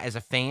 That's not, as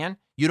a fan,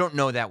 you don't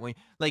know that way.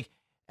 Like,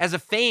 as a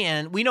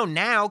fan, we know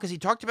now because he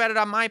talked about it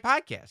on my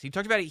podcast. He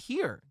talked about it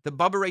here. The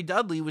Bubba Ray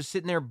Dudley was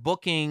sitting there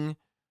booking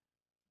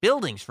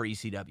buildings for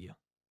ECW.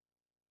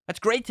 That's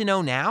great to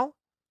know now.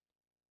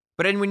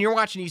 But then when you're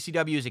watching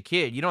ECW as a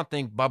kid, you don't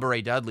think Bubba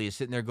Ray Dudley is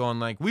sitting there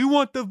going like, we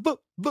want the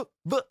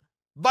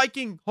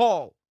Viking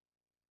Hall.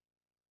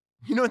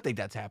 You don't think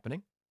that's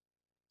happening.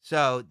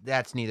 So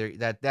that's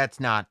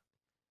not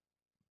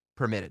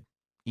permitted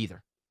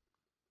either.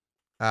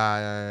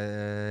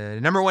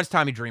 Number one's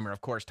Tommy Dreamer,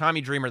 of course.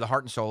 Tommy Dreamer, the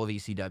heart and soul of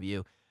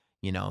ECW.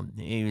 You know,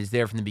 he was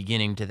there from the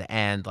beginning to the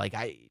end. Like,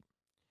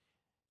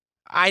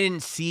 I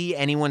didn't see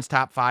anyone's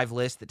top 5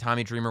 list that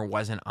Tommy Dreamer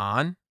wasn't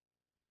on.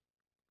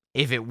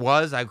 If it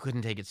was, I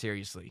couldn't take it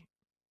seriously.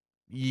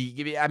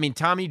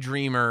 Tommy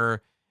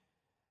Dreamer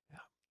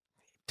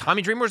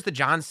was the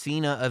John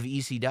Cena of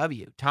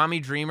ECW.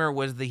 Tommy Dreamer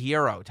was the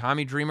hero.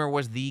 Tommy Dreamer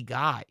was the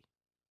guy.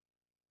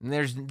 And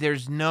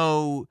there's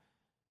no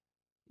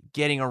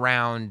getting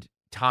around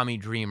Tommy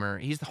Dreamer.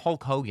 He's the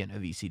Hulk Hogan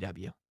of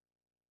ECW.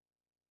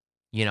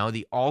 You know,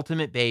 the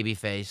ultimate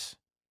babyface.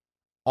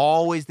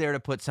 Always there to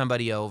put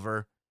somebody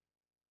over.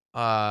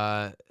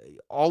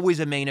 Always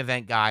a main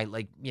event guy.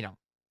 Like, you know,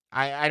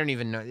 I don't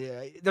even know.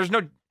 There's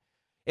no...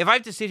 If I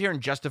have to sit here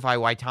and justify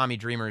why Tommy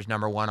Dreamer is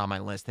number 1 on my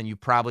list, then you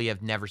probably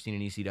have never seen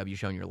an ECW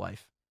show in your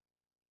life.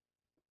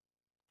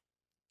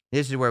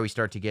 This is where we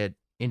start to get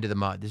into the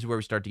mud. This is where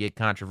we start to get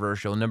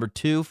controversial. Number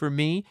 2 for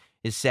me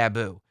is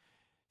Sabu.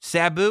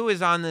 Sabu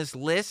is on this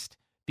list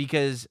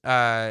because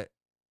something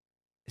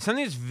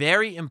that's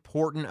very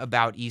important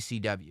about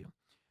ECW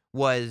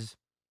was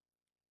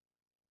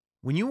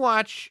when you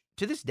watch,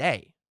 to this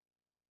day,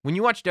 when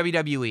you watch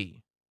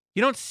WWE,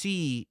 you don't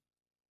see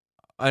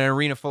an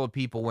arena full of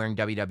people wearing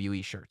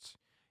WWE shirts.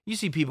 You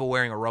see people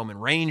wearing a Roman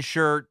Reigns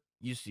shirt.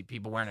 You see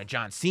people wearing a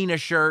John Cena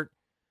shirt.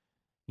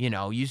 You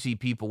know, you see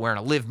people wearing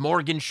a Liv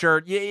Morgan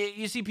shirt.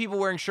 You see people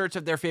wearing shirts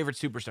of their favorite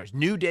superstars.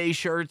 New Day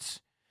shirts.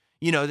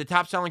 You know, the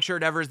top-selling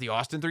shirt ever is the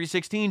Austin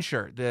 316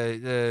 shirt,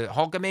 the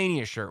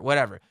Hulkamania shirt,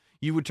 whatever.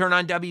 You would turn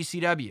on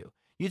WCW.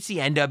 You'd see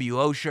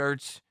NWO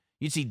shirts.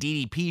 You'd see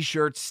DDP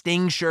shirts,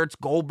 Sting shirts,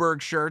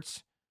 Goldberg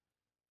shirts.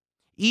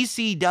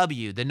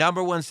 ECW, the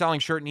number 1 selling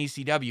shirt in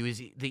ECW is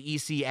the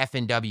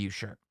ECF&W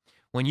shirt.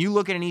 When you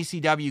look at an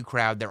ECW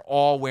crowd, they're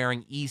all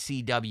wearing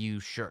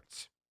ECW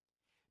shirts.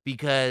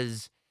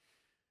 Because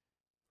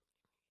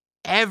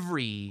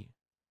the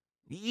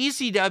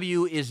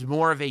ECW is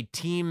more of a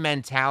team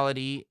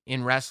mentality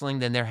in wrestling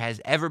than there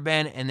has ever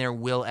been and there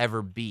will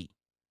ever be.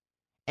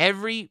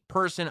 Every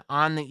person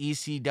on the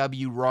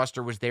ECW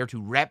roster was there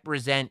to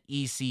represent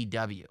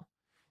ECW.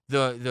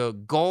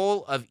 The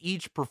goal of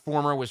each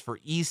performer was for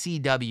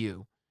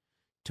ECW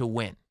to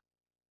win.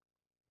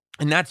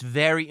 And that's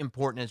very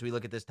important as we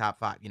look at this top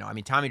 5. You know, I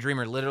mean, Tommy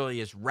Dreamer literally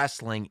is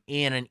wrestling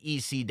in an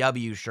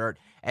ECW shirt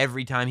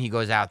every time he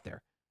goes out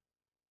there,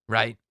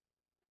 right?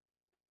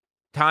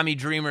 Tommy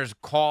Dreamer's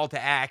call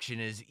to action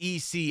is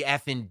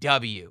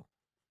ECF&W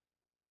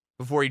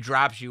before he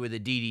drops you with a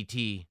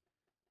DDT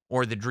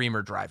or the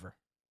Dreamer Driver.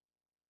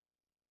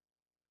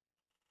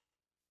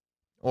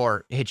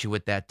 Or hit you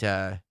with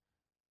that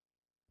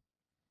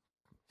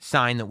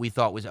sign that we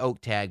thought was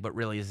Oak Tag, but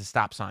really is a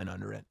stop sign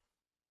under it.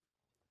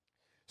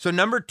 So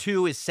number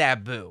 2 is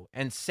Sabu.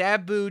 And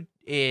Sabu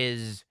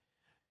is,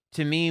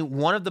 to me,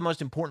 one of the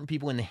most important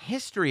people in the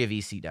history of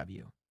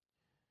ECW.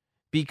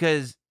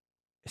 Because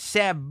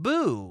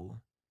Sabu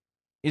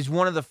is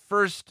one of the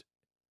first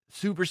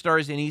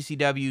superstars in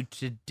ECW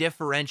to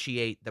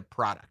differentiate the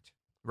product,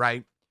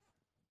 right?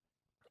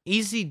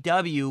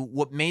 ECW,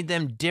 what made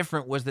them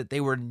different was that they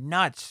were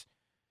nuts.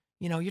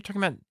 You know, you're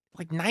talking about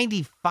like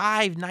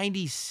 95,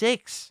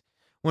 96,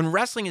 when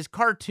wrestling is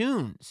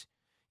cartoons.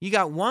 You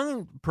got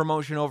one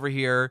promotion over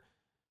here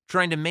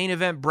trying to main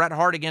event Bret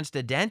Hart against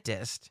a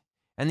dentist,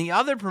 and the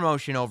other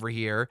promotion over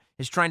here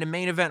is trying to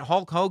main event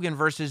Hulk Hogan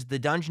versus the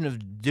Dungeon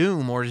of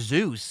Doom or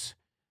Zeus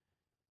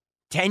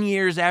 10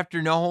 years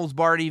after No Holds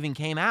Barred even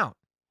came out.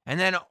 And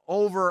then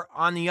over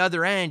on the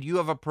other end, you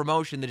have a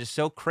promotion that is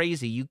so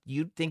crazy,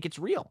 you think it's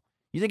real.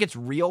 You think it's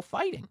real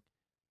fighting.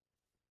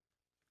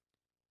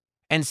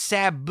 And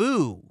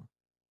Sabu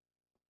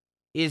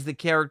is the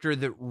character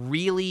that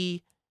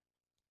really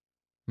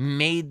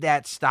made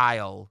that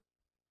style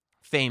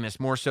famous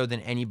more so than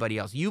anybody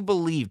else. You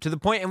believe to the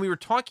point, and we were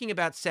talking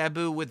about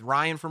Sabu with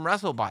Ryan from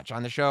WrestleBotch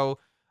on the show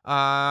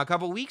a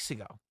couple weeks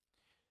ago,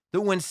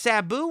 that when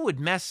Sabu would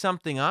mess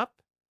something up,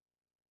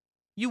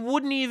 you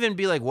wouldn't even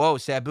be like, whoa,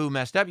 Sabu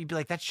messed up. You'd be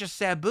like, that's just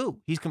Sabu.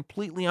 He's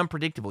completely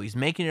unpredictable. He's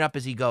making it up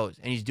as he goes,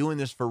 and he's doing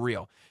this for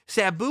real.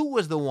 Sabu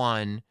was the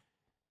one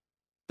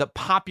that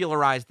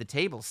popularized the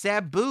table.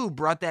 Sabu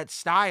brought that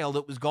style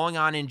that was going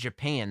on in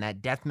Japan,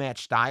 that deathmatch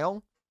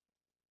style,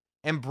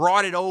 and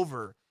brought it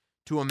over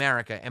to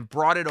America and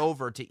brought it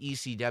over to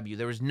ECW.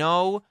 There was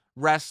no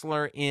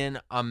wrestler in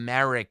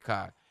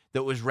America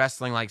that was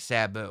wrestling like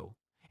Sabu.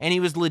 And he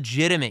was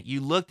legitimate. You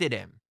looked at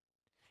him.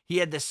 He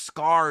had the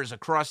scars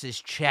across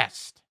his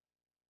chest.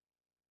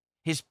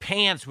 His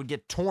pants would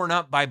get torn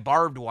up by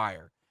barbed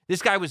wire.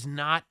 This guy was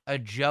not a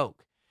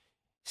joke.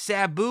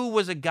 Sabu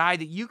was a guy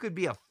that you could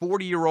be a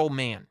 40-year-old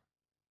man.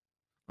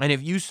 And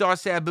if you saw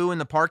Sabu in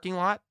the parking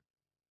lot,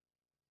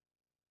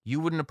 you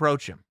wouldn't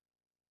approach him.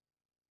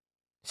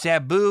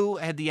 Sabu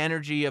had the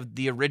energy of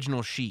the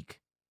original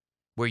Sheik,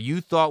 where you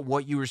thought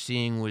what you were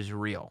seeing was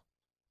real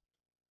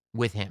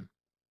with him.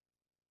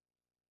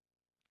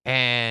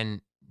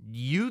 And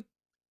you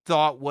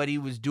thought what he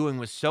was doing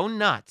was so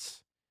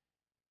nuts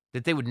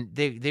that they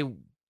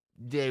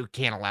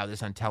can't allow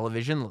this on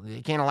television.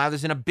 They can't allow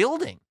this in a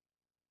building.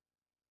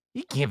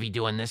 You can't be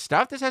doing this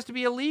stuff. This has to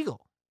be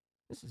illegal.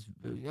 This is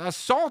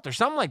assault or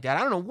something like that.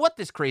 I don't know what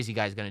this crazy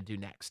guy's going to do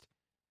next.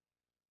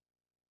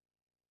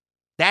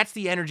 That's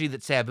the energy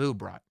that Sabu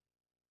brought.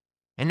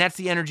 And that's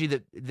the energy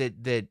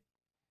that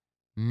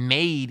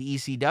made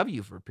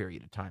ECW for a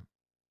period of time.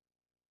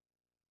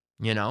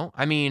 You know?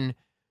 I mean,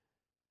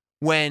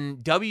 when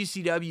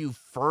WCW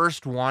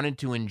first wanted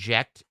to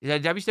inject,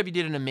 WCW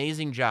did an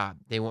amazing job.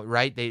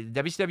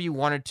 WCW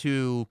wanted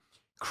to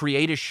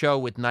create a show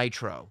with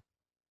Nitro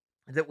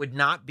that would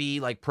not be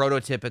like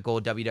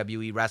prototypical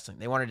WWE wrestling.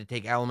 They wanted to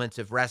take elements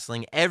of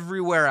wrestling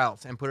everywhere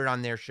else and put it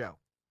on their show.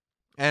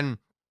 And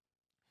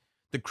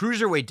the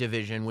Cruiserweight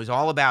division was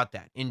all about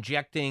that,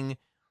 injecting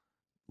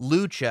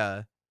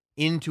lucha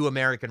into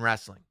American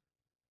wrestling.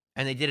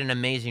 And they did an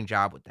amazing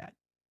job with that.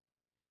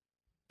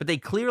 But they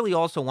clearly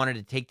also wanted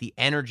to take the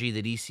energy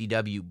that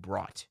ECW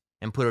brought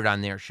and put it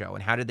on their show.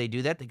 And how did they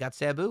do that? They got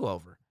Sabu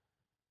over.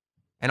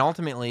 And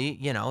ultimately,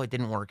 you know, it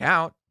didn't work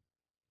out.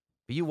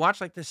 But you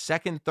watch like the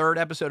second, third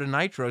episode of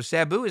Nitro,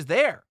 Sabu is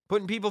there,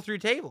 putting people through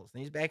tables.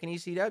 And he's back in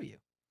ECW.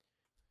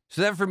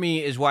 So that for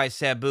me is why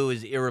Sabu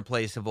is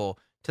irreplaceable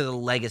to the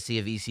legacy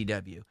of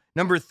ECW.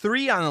 Number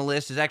 3 on the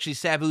list is actually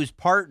Sabu's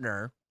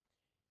partner,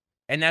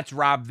 and that's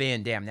Rob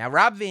Van Dam. Now,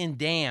 Rob Van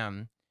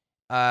Dam,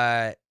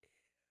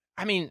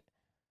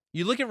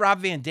 you look at Rob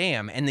Van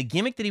Dam, and the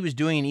gimmick that he was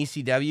doing in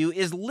ECW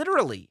is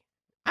literally,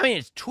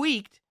 it's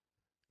tweaked,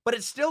 but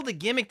it's still the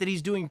gimmick that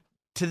he's doing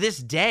to this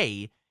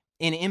day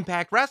in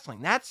Impact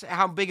Wrestling. That's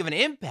how big of an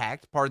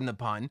impact, pardon the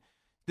pun,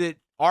 that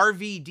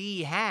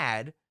RVD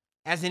had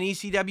as an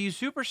ECW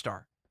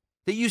superstar.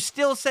 That you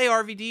still say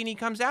RVD and he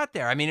comes out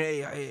there.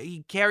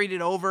 He carried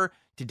it over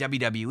to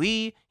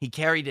WWE. He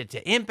carried it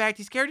to Impact.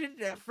 He's carried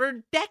it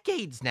for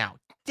decades now.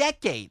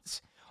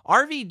 Decades.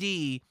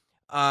 RVD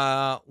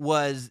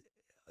was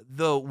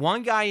the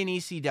one guy in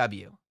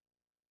ECW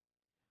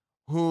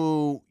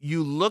who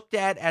you looked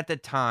at the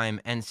time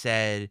and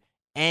said,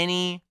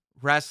 any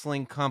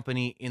wrestling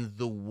company in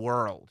the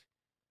world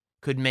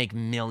could make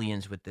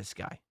millions with this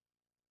guy.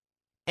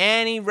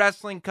 Any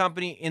wrestling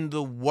company in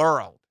the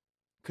world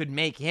could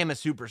make him a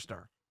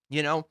superstar.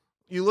 You know,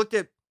 you looked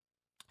at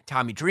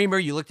Tommy Dreamer,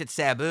 you looked at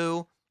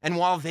Sabu, and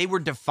while they were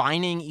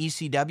defining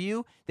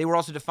ECW, they were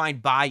also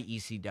defined by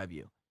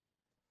ECW.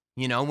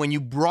 You know, when you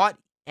brought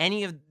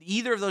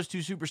either of those two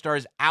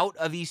superstars out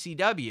of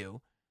ECW,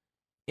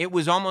 it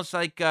was almost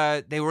like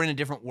they were in a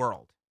different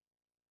world.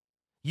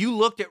 You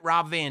looked at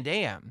Rob Van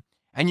Dam,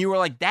 and you were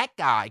like, that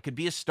guy could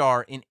be a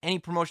star in any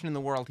promotion in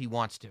the world he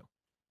wants to.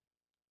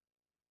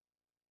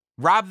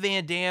 Rob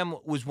Van Dam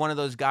was one of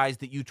those guys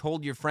that you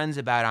told your friends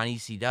about on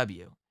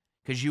ECW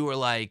because you were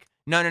like,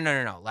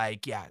 no.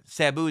 Like, yeah,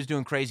 Sabu is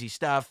doing crazy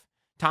stuff.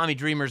 Tommy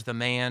Dreamer's the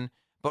man.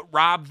 But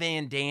Rob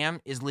Van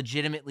Dam is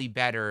legitimately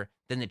better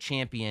than the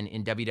champion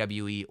in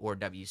WWE or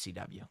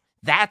WCW.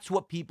 That's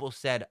what people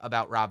said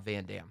about Rob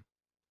Van Dam.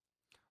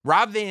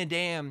 Rob Van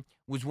Dam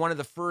was one of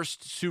the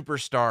first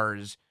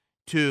superstars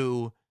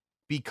to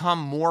become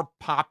more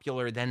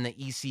popular than the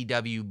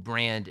ECW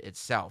brand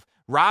itself.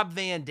 Rob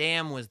Van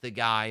Dam was the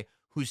guy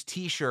whose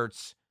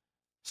t-shirts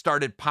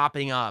started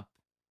popping up,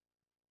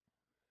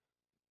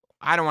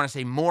 I don't want to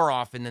say more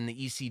often than the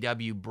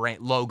ECW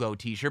brand logo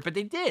t-shirt, but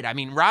they did.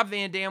 Rob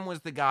Van Dam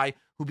was the guy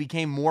who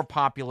became more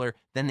popular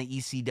than the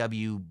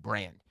ECW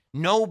brand.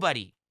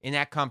 Nobody in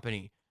that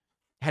company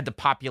had the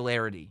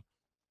popularity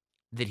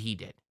that he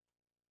did.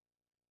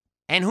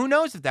 And who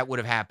knows if that would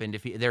have happened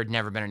if there had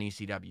never been an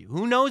ECW.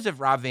 Who knows if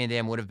Rob Van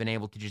Dam would have been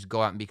able to just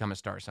go out and become a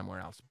star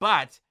somewhere else.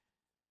 But,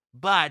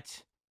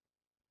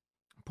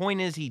 point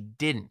is he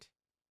didn't.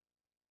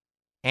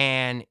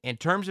 And in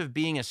terms of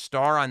being a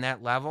star on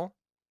that level,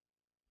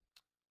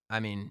 I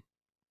mean,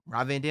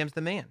 Rob Van Dam's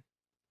the man.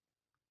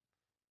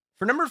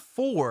 For number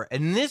 4,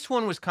 and this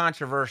one was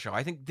controversial.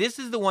 I think this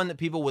is the one that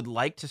people would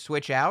like to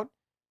switch out,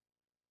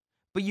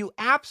 but you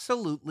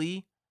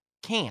absolutely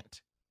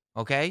can't,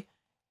 okay?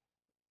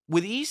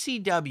 With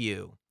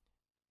ECW,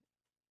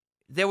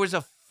 there was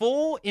a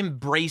full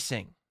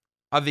embracing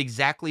of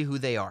exactly who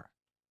they are.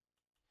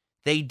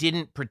 They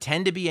didn't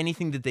pretend to be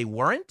anything that they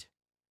weren't,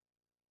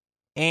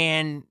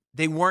 and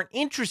they weren't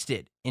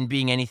interested in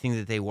being anything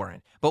that they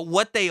weren't. But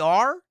what they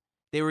are,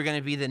 they were going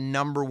to be the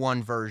number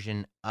one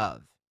version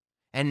of.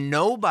 And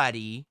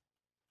nobody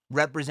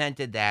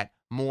represented that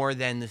more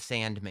than the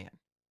Sandman.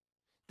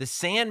 The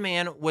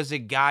Sandman was a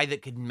guy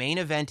that could main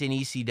event in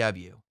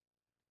ECW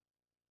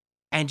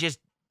and just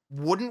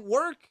wouldn't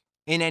work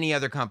in any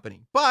other company.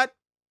 But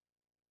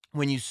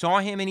when you saw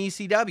him in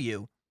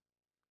ECW,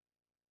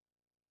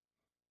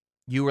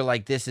 you were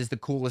like, this is the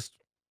coolest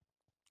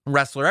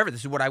wrestler ever.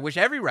 This is what I wish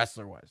every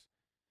wrestler was.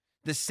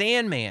 The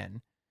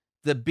Sandman,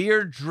 the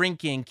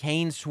beer-drinking,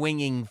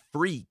 cane-swinging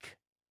freak,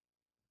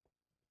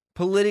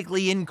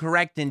 politically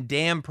incorrect and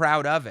damn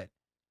proud of it.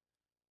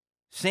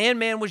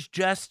 Sandman was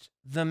just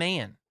the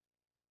man.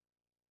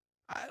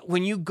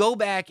 When you go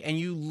back and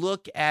you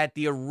look at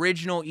the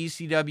original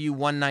ECW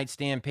One Night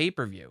Stand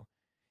pay-per-view,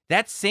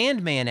 that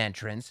Sandman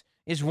entrance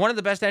is one of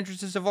the best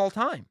entrances of all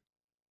time.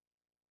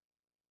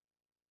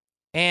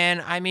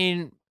 And I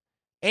mean,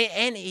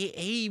 and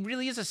he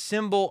really is a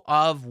symbol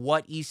of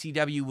what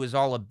ECW was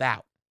all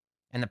about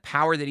and the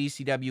power that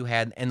ECW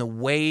had and the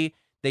way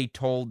they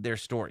told their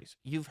stories.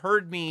 You've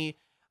heard me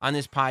on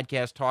this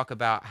podcast talk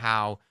about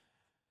how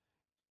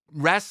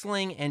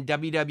wrestling and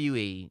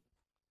WWE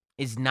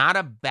is not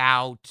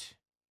about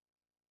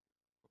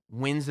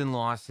wins and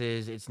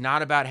losses. It's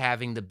not about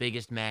having the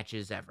biggest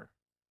matches ever.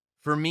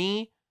 For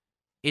me,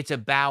 it's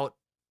about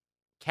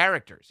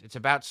characters. It's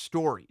about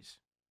stories.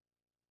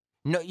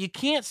 No, you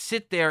can't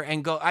sit there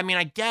and go, I mean,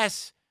 I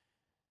guess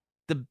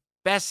the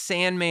best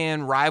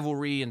Sandman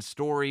rivalry and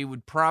story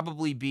would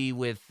probably be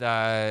with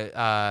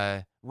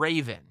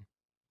Raven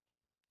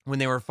when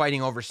they were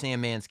fighting over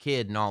Sandman's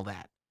kid and all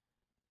that.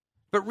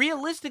 But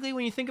realistically,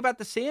 when you think about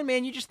the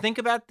Sandman, you just think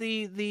about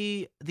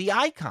the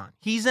icon.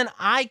 He's an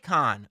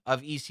icon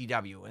of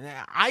ECW. And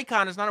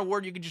icon is not a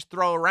word you can just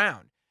throw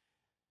around.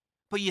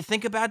 But you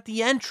think about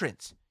the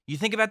entrance. You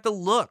think about the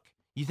look.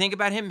 You think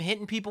about him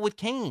hitting people with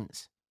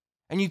canes.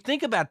 And you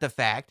think about the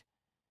fact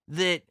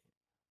that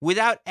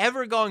without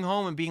ever going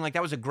home and being like,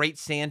 that was a great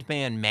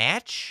Sandman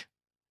match,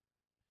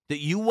 that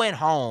you went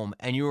home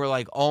and you were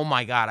like, oh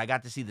my God, I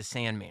got to see the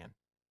Sandman.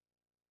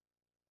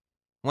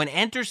 When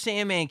Enter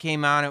Sandman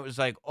came out, it was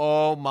like,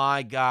 oh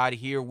my God,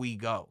 here we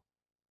go.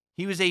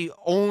 He was a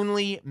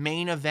only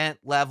main event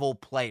level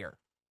player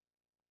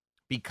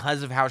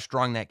because of how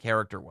strong that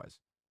character was.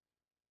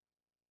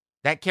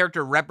 That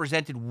character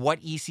represented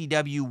what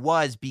ECW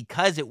was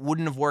because it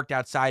wouldn't have worked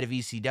outside of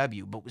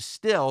ECW, but was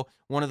still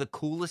one of the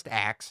coolest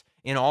acts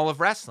in all of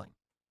wrestling.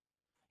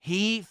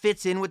 He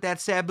fits in with that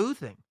Sabu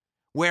thing,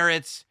 where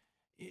it's,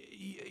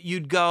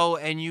 you'd go,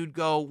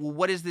 well,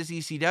 what is this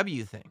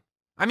ECW thing?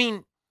 I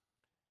mean,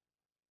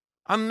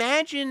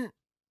 imagine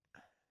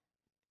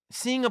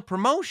seeing a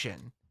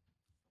promotion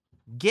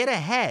get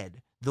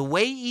ahead the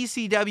way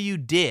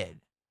ECW did,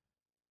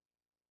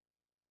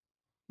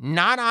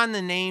 not on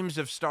the names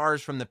of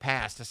stars from the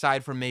past,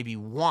 aside from maybe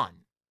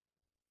one,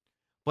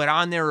 but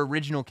on their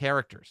original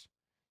characters.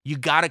 You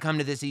got to come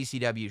to this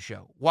ECW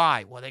show.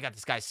 Why? Well, they got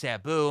this guy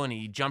Sabu, and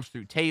he jumps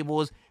through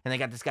tables, and they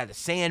got this guy the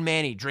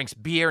Sandman, he drinks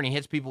beer, and he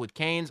hits people with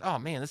canes. Oh,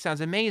 man, this sounds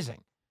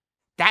amazing.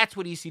 That's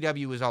what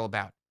ECW was all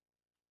about.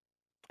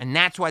 And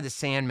that's why the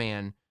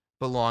Sandman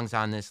belongs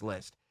on this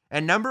list.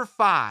 And number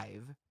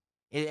 5,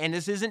 and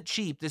this isn't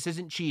cheap, this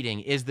isn't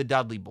cheating, is the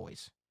Dudley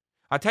Boys.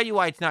 I'll tell you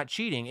why it's not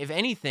cheating. If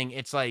anything,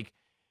 it's like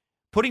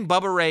putting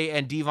Bubba Ray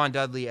and Devon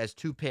Dudley as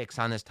 2 picks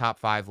on this top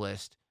 5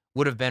 list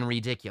would have been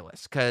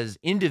ridiculous because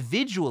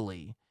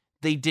individually,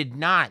 they did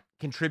not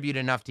contribute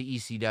enough to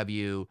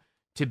ECW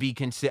to be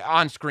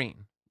on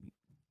screen,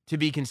 to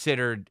be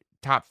considered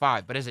top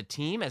 5. But as a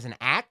team, as an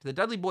act, the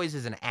Dudley Boys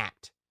is an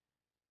act.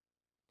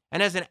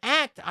 And as an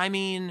act, I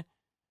mean,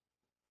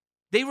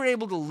 they were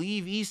able to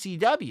leave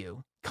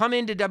ECW, come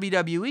into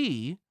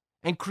WWE,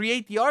 and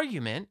create the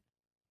argument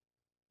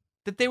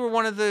that they were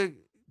one of the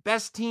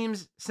best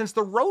teams since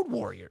the Road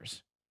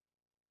Warriors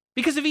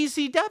because of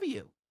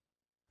ECW.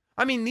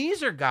 I mean,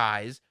 these are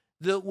guys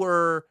that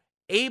were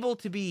able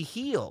to be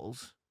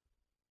heels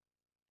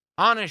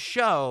on a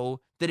show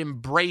that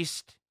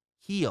embraced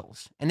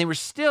heels, and they were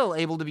still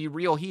able to be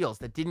real heels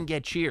that didn't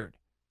get cheered.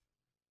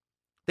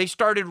 They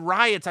started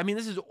riots. I mean,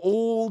 this is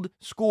old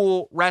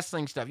school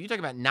wrestling stuff. You talk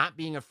about not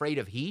being afraid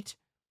of heat.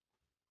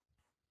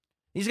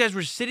 These guys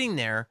were sitting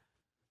there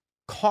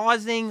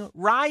causing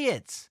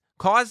riots,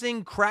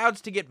 causing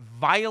crowds to get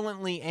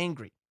violently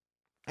angry.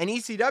 And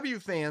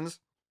ECW fans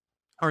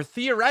are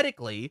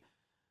theoretically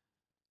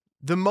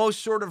the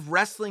most sort of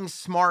wrestling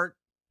smart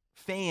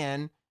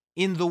fan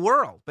in the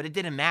world, but it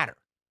didn't matter.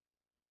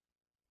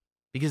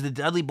 because the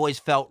Dudley Boys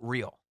felt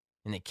real.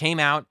 And they came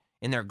out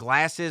in their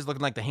glasses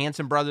looking like the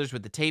Hanson brothers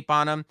with the tape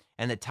on them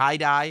and the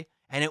tie-dye.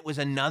 And it was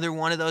another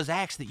one of those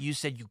acts that you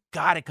said, you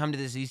got to come to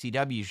this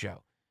ECW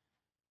show.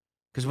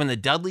 Because when the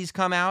Dudleys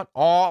come out,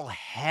 all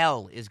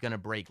hell is going to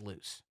break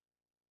loose.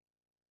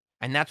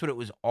 And that's what it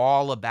was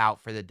all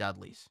about for the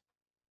Dudleys.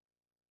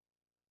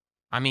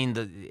 I mean,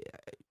 the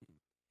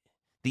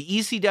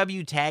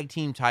ECW tag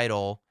team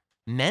title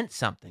meant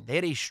something. They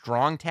had a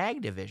strong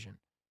tag division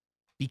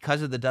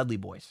because of the Dudley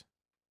Boys.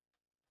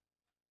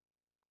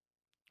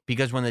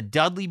 Because when the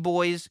Dudley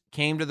Boys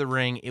came to the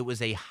ring, it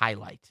was a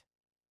highlight.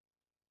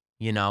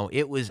 You know,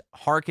 it was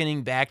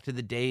hearkening back to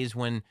the days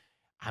when,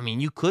 I mean,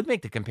 you could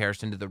make the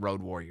comparison to the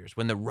Road Warriors.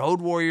 When the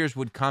Road Warriors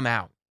would come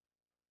out,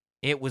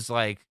 it was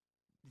like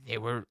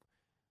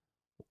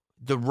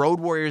the Road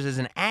Warriors as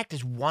an act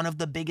is one of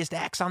the biggest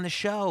acts on the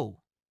show.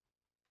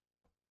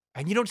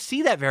 And you don't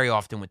see that very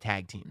often with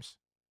tag teams.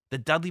 The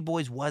Dudley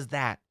Boys was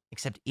that,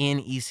 except in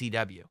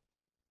ECW.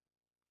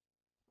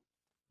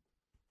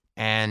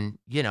 And,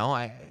 you know,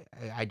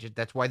 I just,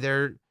 that's why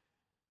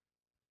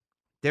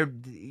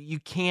you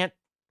can't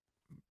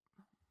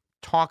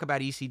talk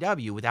about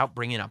ECW without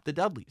bringing up the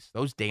Dudleys,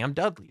 those damn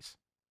Dudleys.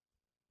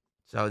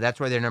 So that's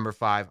why they're number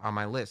 5 on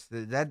my list.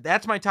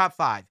 That's my top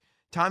 5.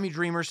 Tommy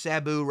Dreamer,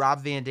 Sabu,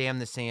 Rob Van Dam,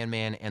 the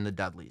Sandman, and the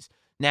Dudleys.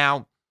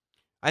 Now,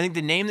 I think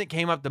the name that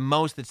came up the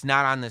most that's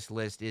not on this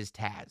list is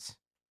Taz,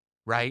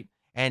 right?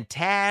 And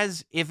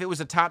Taz, if it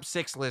was a top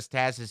 6 list,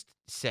 Taz is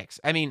 6.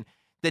 I mean,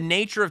 the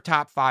nature of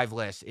top 5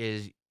 lists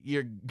is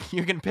you're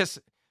going to piss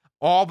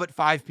all but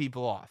 5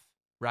 people off,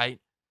 right?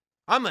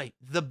 I'm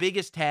the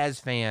biggest Taz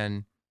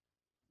fan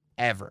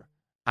ever.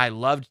 I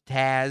loved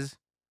Taz.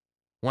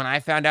 When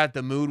I found out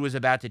the mood was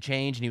about to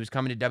change and he was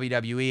coming to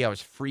WWE, I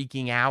was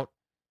freaking out.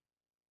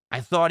 I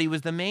thought he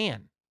was the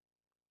man.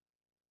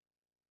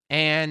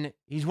 And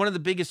he's one of the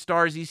biggest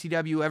stars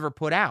ECW ever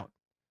put out.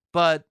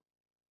 But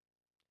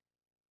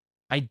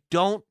I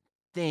don't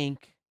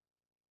think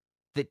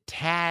that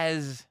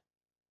Taz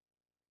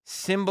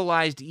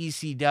symbolized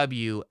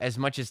ECW as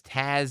much as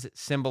Taz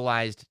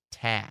symbolized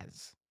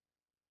Taz.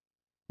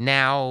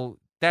 Now,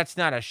 that's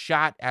not a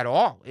shot at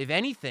all. If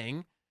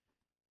anything,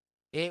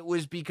 it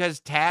was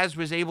because Taz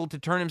was able to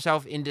turn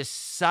himself into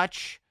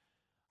such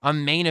a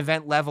main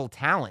event level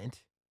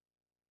talent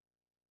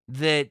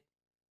that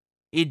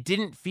it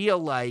didn't feel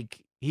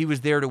like he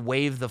was there to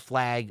wave the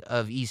flag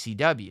of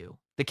ECW.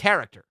 The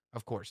character,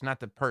 of course,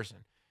 not the person.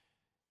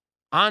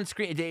 On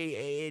screen,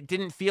 it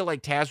didn't feel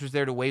like Taz was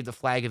there to wave the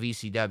flag of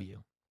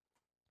ECW.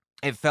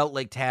 It felt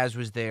like Taz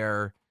was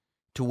there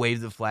to wave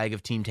the flag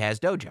of Team Taz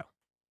Dojo,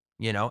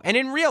 you know? And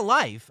in real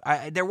life,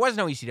 there was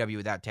no ECW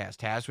without Taz.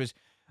 Taz was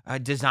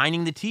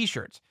designing the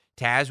T-shirts.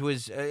 Taz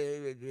was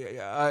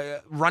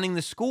running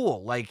the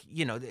school. Like,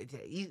 you know,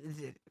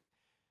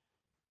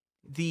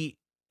 the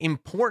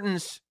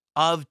importance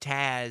of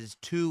Taz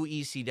to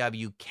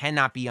ECW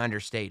cannot be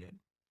understated.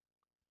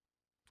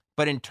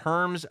 But in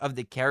terms of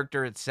the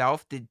character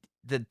itself,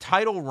 the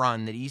title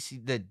run that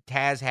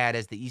Taz had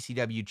as the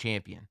ECW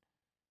champion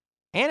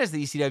and as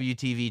the ECW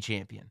TV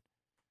champion,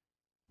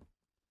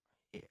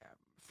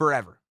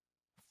 forever.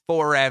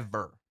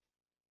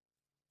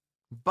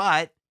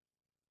 But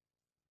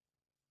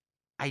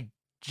I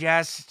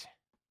just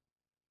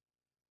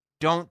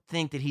don't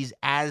think that he's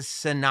as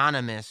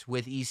synonymous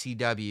with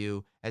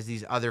ECW as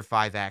these other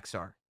 5 acts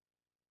are.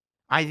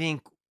 I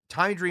think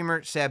Tommy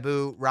Dreamer,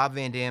 Sabu, Rob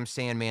Van Dam,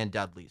 Sandman,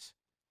 Dudleys.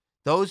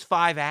 Those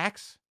 5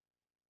 acts,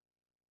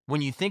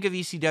 when you think of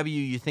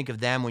ECW, you think of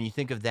them. When you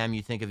think of them,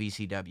 you think of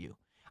ECW.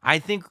 I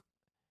think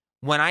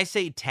when I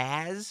say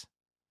Taz,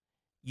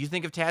 you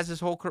think of Taz's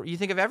whole career. You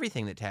think of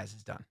everything that Taz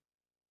has done.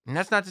 And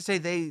that's not to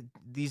say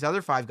these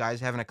other 5 guys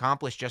haven't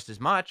accomplished just as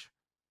much.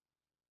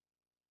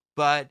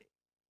 But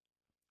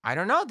I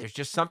don't know. There's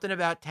just something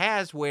about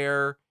Taz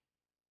where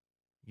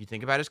you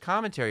think about his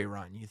commentary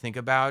run. You think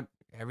about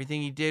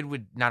everything he did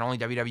with not only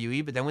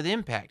WWE, but then with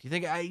Impact. You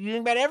think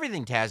about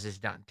everything Taz has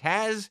done.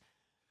 Taz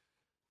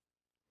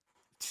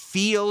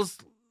feels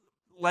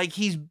like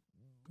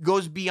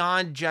goes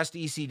beyond just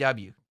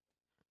ECW.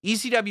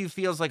 ECW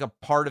feels like a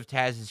part of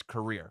Taz's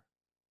career.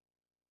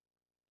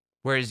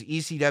 Whereas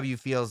ECW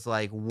feels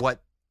like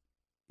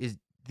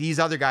these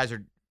other guys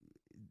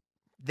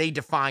they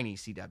define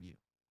ECW.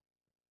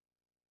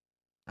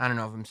 I don't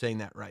know if I'm saying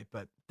that right,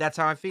 but that's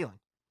how I'm feeling.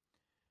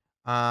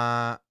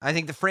 I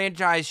think the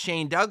franchise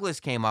Shane Douglas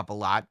came up a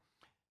lot,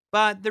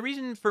 but the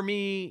reason for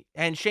me,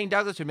 and Shane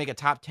Douglas would make a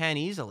top 10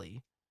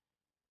 easily,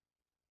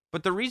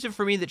 but the reason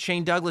for me that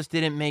Shane Douglas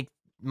didn't make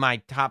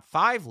my top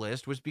 5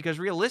 list was because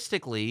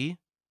realistically,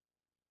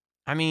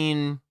 I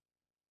mean,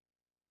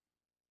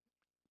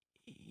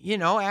 you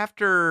know,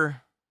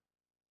 after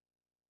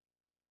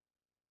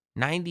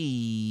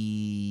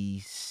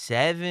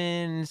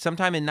 97,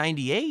 sometime in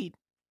 98,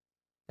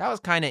 that was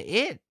kind of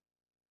it.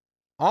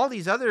 All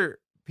these other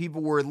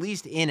people were at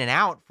least in and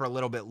out for a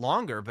little bit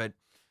longer, but,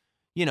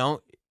 you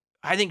know,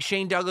 I think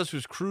Shane Douglas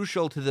was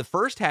crucial to the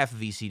first half of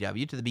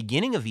ECW, to the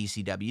beginning of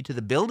ECW, to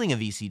the building of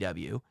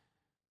ECW.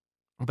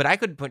 But I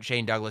could put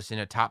Shane Douglas in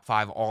a top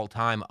 5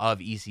 all-time of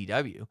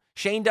ECW.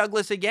 Shane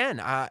Douglas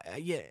again.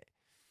 Yeah.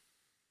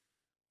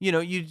 You know,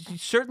 you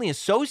certainly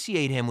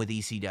associate him with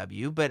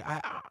ECW, but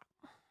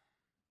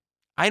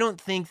I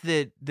don't think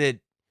that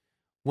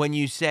when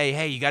you say,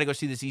 hey, you got to go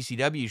see this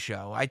ECW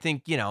show, I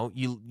think, you know,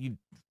 you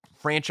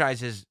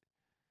franchise is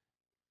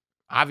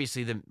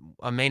obviously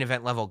a main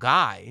event level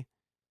guy,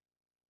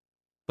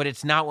 but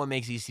it's not what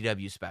makes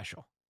ECW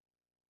special.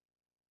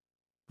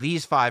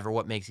 These 5 are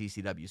what makes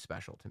ECW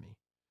special to me.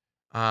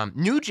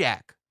 New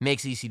Jack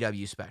makes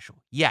ECW special.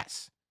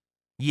 Yes.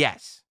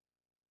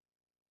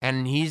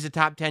 And he's a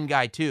top 10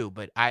 guy too,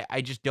 but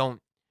I just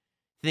don't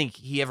think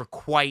he ever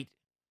quite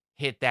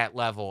hit that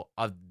level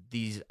of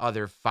these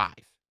other 5.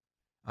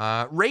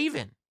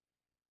 Raven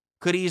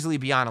could easily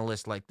be on a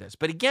list like this.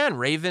 But again,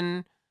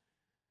 Raven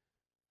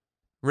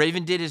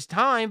did his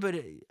time, but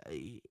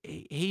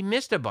he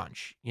missed a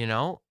bunch, you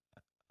know?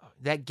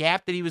 That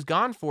gap that he was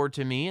gone for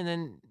to me, and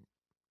then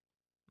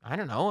I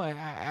don't know.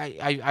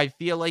 I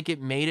feel like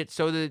it made it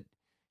so that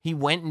he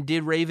went and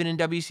did Raven in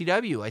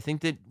WCW. I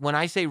think that when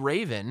I say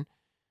Raven,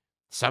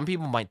 some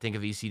people might think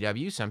of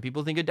ECW. Some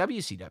people think of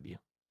WCW.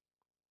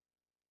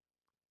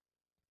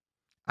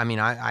 I mean,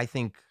 I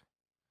think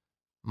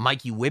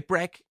Mikey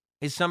Whipwreck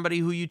is somebody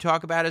who you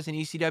talk about as an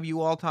ECW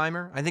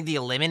all-timer. I think the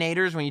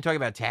Eliminators, when you talk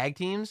about tag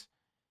teams,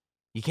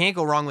 you can't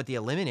go wrong with the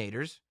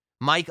Eliminators.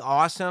 Mike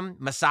Awesome,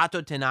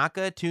 Masato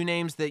Tanaka, 2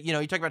 names that, you know,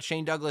 you talk about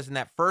Shane Douglas in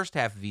that first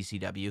half of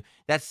ECW,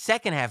 that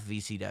second half of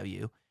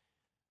ECW,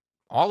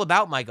 all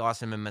about Mike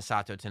Awesome and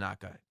Masato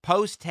Tanaka.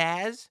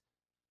 Post-Taz,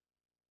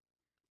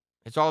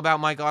 it's all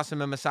about Mike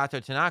Awesome and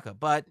Masato Tanaka.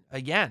 But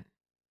again,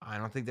 I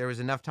don't think there was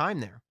enough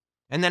time there.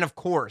 And then, of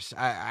course,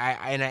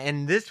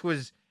 and this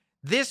was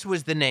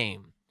the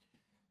name.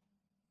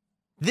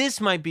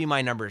 This might be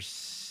my number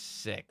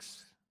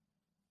 6.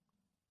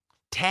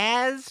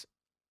 Taz.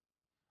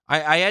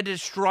 I had to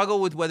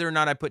struggle with whether or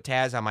not I put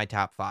Taz on my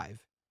top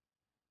 5.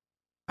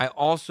 I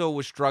also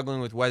was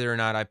struggling with whether or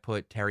not I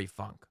put Terry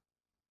Funk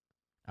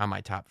on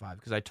my top 5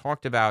 because I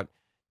talked about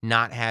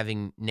not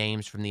having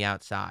names from the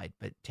outside,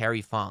 but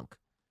Terry Funk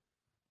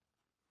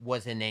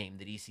was a name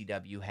that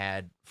ECW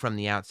had from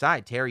the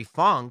outside. Terry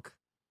Funk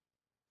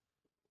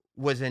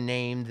was a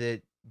name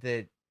that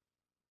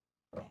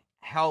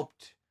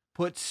helped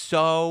put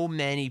so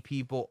many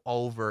people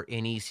over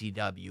in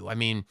ECW. I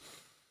mean,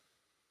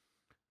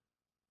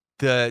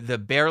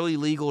 the barely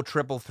legal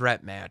triple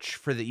threat match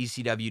for the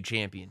ECW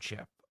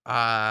championship.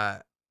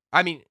 I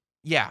mean,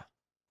 yeah.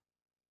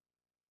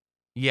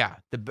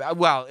 The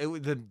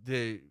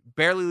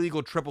barely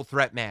legal triple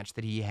threat match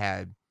that he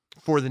had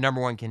for the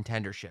number 1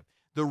 contendership.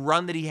 The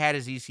run that he had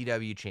as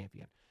ECW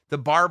champion. The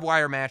barbed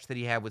wire match that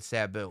he had with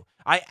Sabu.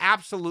 I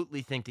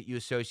absolutely think that you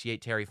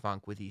associate Terry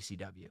Funk with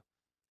ECW.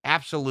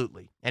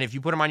 Absolutely. And if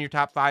you put him on your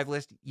top 5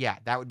 list, yeah,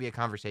 that would be a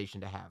conversation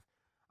to have.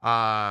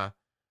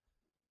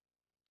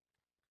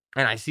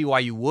 And I see why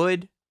you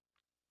would.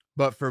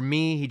 But for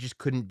me, he just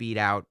couldn't beat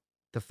out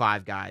the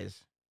 5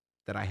 guys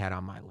that I had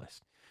on my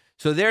list.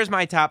 So there's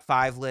my top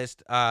 5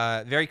 list.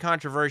 Very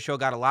controversial.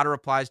 Got a lot of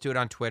replies to it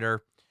on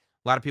Twitter.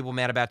 A lot of people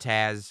mad about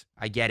Taz.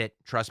 I get it.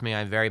 Trust me,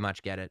 I very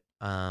much get it.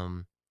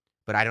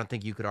 But I don't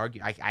think you could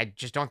argue. I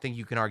just don't think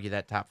you can argue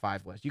that top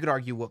 5 list. You could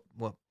argue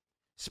what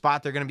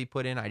spot they're going to be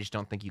put in. I just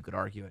don't think you could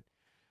argue it.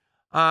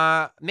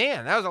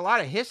 Man, that was a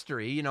lot of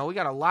history. You know, we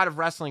got a lot of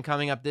wrestling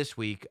coming up this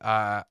week.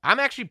 I'm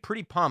actually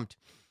pretty pumped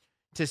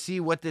to see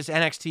what this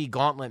NXT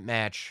Gauntlet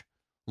match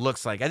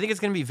looks like. I think it's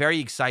going to be very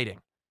exciting.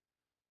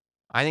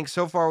 I think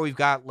so far we've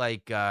got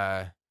like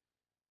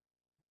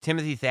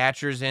Timothy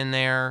Thatcher's in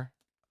there.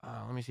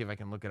 Let me see if I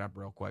can look it up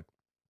real quick.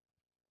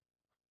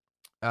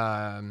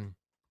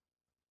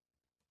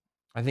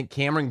 I think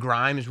Cameron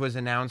Grimes was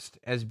announced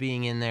as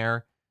being in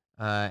there.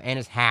 And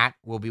his hat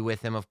will be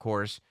with him, of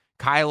course.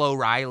 Kyle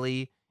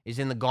O'Reilly is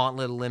in the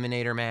Gauntlet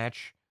Eliminator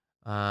match.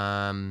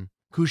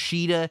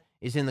 Kushida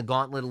is in the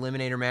Gauntlet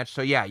Eliminator match.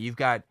 So, yeah, you've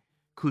got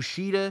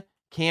Kushida,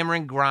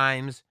 Cameron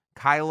Grimes,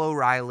 Kyle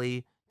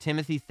O'Reilly,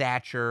 Timothy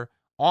Thatcher,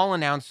 all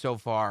announced so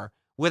far,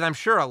 with, I'm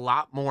sure, a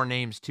lot more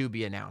names to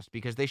be announced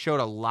because they showed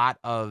a lot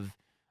of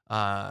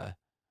kind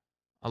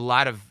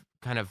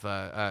of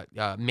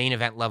main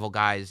event level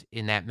guys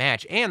in that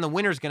match. And the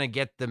winner's going to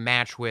get the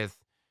match with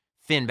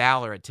Finn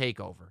Balor at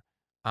TakeOver.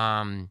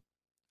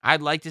 I'd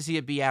like to see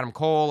it be Adam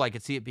Cole. I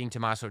could see it being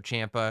Tommaso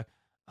Ciampa.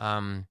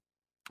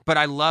 But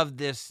I love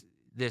this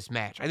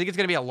match. I think it's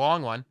going to be a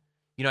long one.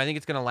 You know, I think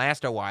it's going to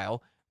last a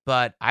while.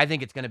 But I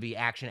think it's going to be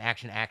action.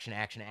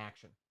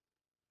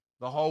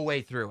 The whole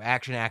way through.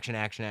 Action.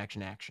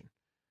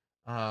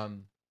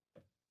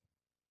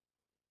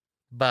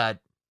 But,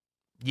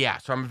 yeah,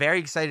 so I'm very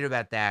excited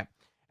about that.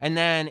 And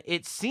then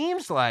it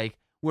seems like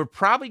we're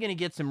probably going to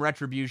get some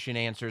Retribution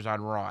answers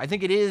on Raw. I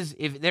think it is,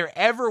 if there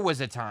ever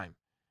was a time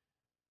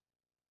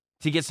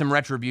to get some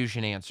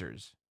Retribution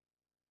answers,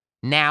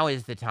 now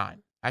is the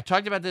time. I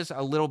talked about this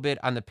a little bit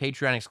on the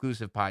Patreon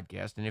exclusive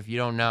podcast, and if you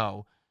don't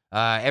know,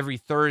 every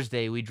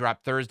Thursday we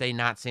drop Thursday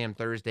Not Sam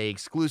Thursday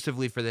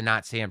exclusively for the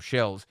Not Sam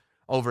shills,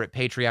 over at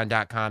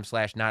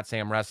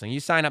patreon.com/NotSamWrestling. You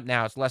sign up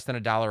now. It's less than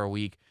 $1 a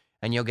week,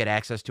 and you'll get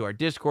access to our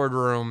Discord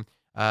room.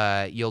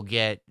 You'll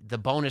get the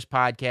bonus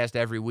podcast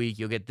every week.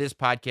 You'll get this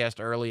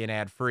podcast early and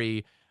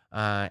ad-free.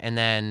 And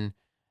then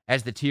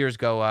as the tiers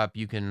go up,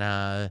 you can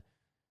watch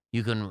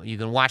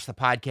the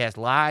podcast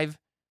live.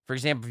 For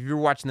example, if you're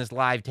watching this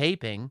live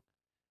taping,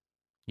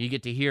 you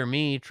get to hear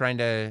me trying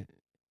to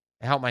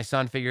help my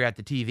son figure out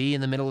the TV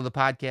in the middle of the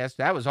podcast.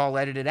 That was all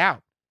edited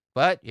out.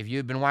 But if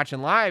you'd been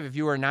watching live, if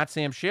you were Not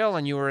Sam Shill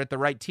and you were at the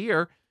right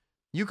tier,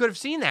 you could have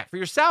seen that for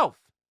yourself.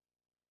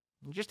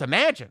 Just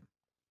imagine.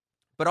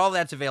 But all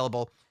that's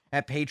available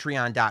at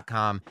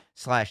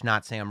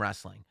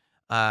patreon.com/NotSamWrestling.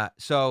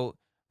 So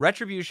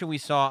Retribution we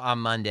saw on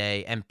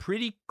Monday, and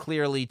pretty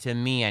clearly to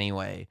me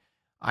anyway,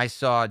 I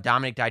saw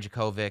Dominik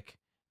Dijakovic,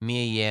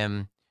 Mia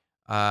Yim,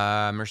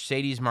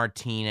 Mercedes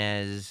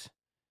Martinez,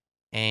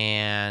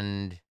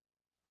 and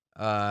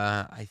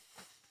I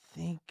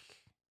think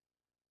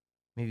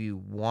maybe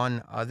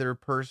one other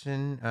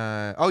person.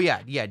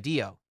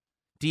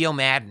 Dio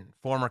Madden,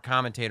 former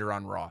commentator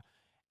on Raw.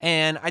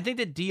 And I think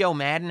that Dio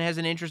Madden has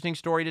an interesting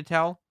story to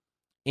tell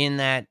in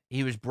that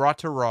he was brought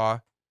to Raw.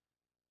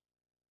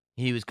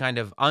 He was kind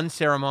of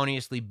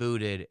unceremoniously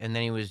booted, and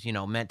then he was,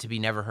 meant to be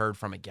never heard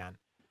from again.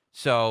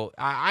 So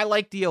I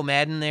like Dio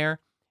Madden there.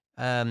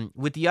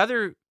 With the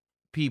other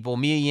people,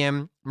 Mia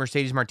Yim,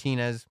 Mercedes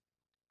Martinez,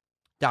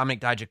 Dominik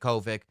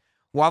Dijakovic,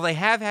 while they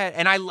have had,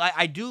 and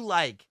I do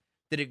like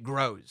that it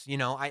grows.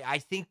 I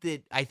think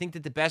that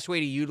the best way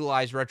to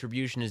utilize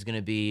Retribution is going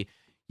to be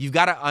you've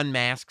got to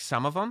unmask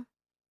some of them.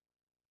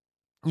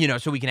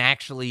 So we can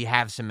actually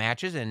have some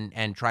matches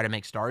and try to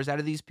make stars out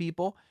of these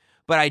people.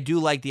 But I do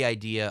like the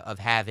idea of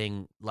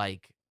having,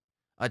 like,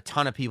 a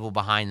ton of people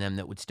behind them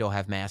that would still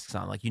have masks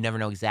on. Like, you never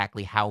know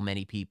exactly how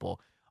many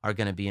people are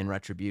going to be in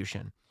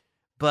Retribution.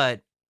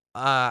 But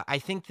I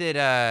think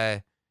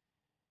that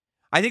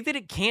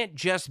it can't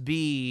just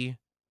be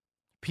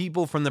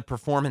people from the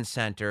Performance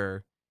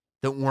Center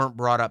that weren't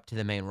brought up to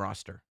the main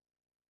roster.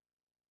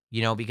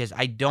 Because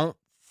I don't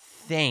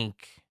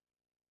think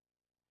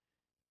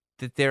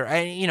that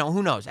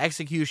who knows?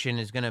 Execution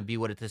is going to be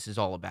what this is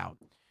all about.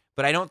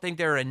 But I don't think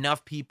there are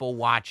enough people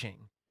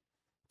watching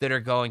that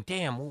are going,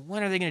 damn,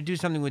 when are they going to do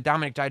something with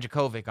Dominik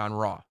Dijakovic on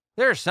Raw?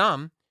 There are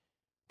some,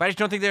 but I just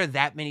don't think there are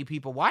that many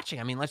people watching.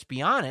 I mean, let's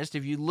be honest.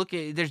 If you look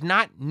at, there's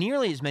not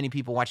nearly as many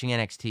people watching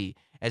NXT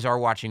as are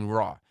watching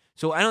Raw.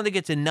 So I don't think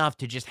it's enough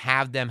to just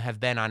have them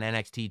have been on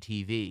NXT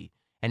TV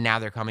and now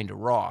they're coming to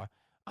Raw.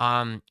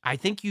 I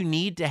think you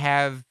need to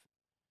have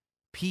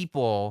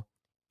people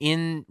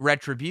in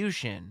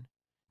Retribution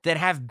that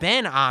have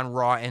been on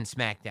Raw and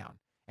SmackDown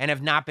and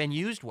have not been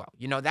used well.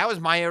 That was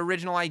my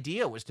original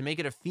idea, was to make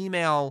it a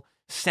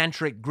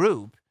female-centric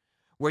group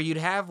where you'd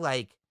have,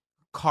 like,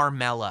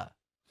 Carmella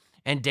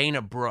and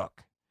Dana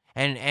Brooke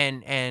and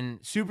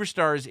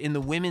superstars in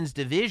the women's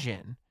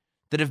division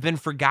that have been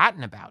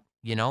forgotten about.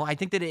 I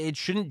think that it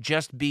shouldn't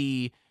just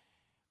be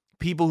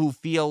people who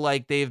feel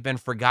like they've been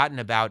forgotten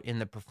about in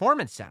the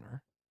Performance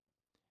Center.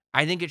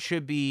 I think it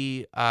should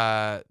be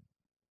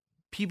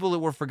people that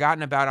were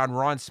forgotten about on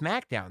Raw and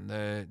SmackDown,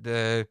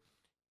 the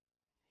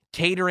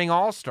catering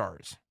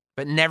all-stars,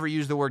 but never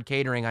use the word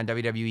catering on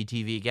WWE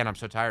TV again. I'm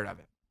so tired of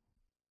it.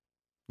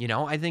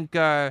 I think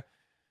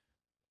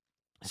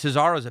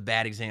Cesaro's a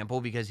bad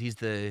example because he's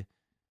the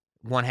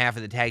one half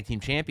of the tag team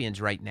champions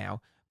right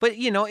now. But,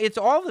 it's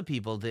all the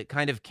people that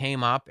kind of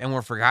came up and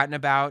were forgotten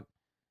about.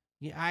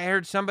 I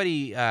heard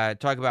somebody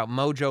talk about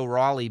Mojo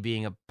Rawley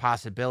being a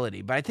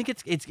possibility, but I think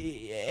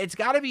it's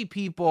got to be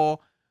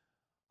people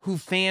who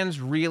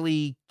fans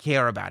really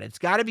care about. It's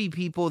got to be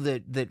people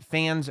that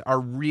fans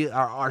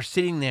are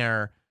sitting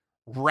there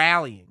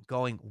rallying,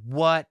 going,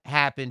 what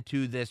happened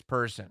to this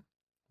person?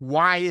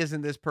 Why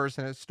isn't this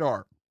person a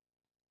star?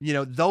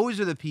 Those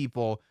are the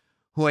people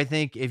who I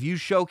think if you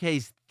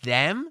showcase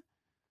them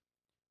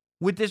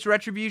with this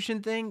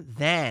Retribution thing,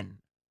 then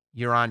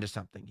you're onto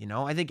something.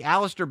 I think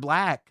Aleister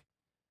Black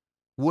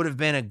would have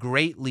been a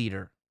great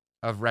leader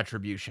of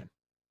Retribution.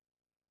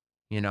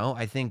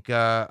 I think you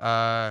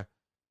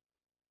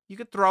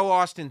could throw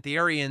Austin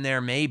Theory in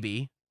there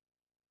maybe,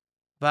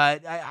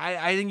 but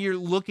I think you're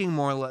looking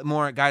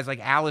more at guys like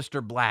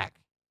Aleister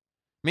Black,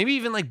 maybe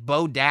even like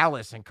Bo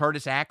Dallas and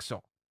Curtis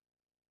Axel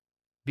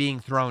being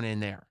thrown in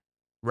there,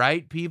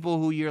 right? People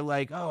who you're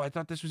like, oh, I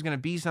thought this was going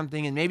to be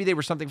something, and maybe they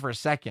were something for a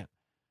second.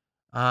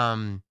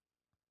 I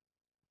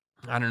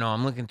don't know.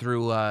 I'm looking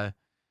through the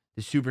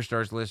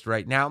superstars list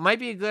right now. It might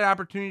be a good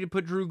opportunity to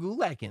put Drew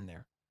Gulak in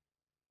there.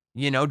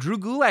 Drew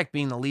Gulak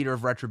being the leader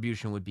of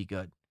Retribution would be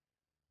good.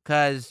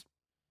 Because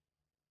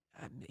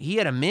he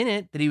had a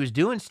minute that he was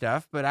doing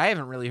stuff, but I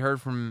haven't really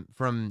heard from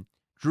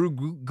Drew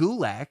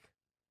Gulak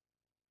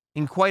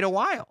in quite a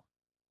while.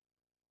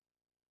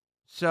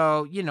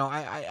 So,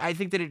 I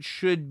think that it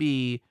should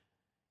be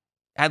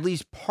at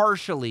least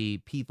partially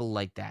people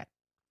like that.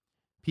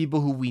 People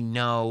who we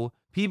know,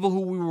 people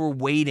who we were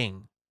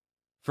waiting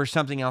for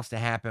something else to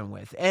happen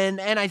with.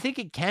 And I think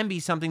it can be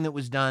something that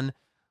was done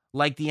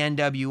like the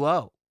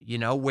NWO,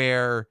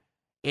 where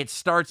it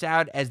starts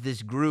out as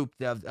this group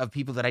of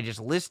people that I just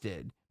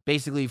listed,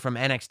 basically from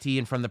NXT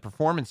and from the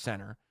Performance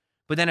Center,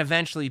 but then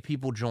eventually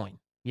people join.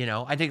 You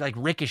know, I think like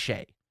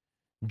Ricochet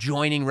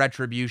joining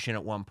Retribution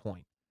at one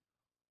point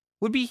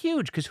would be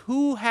huge, because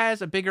who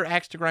has a bigger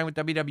axe to grind with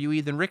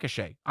WWE than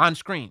Ricochet on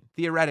screen,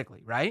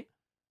 theoretically, right?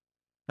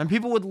 And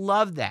people would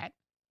love that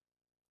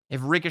if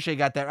Ricochet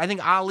got that. I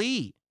think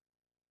Ali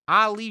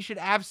should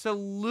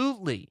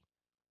absolutely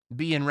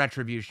be in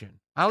Retribution.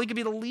 Ali could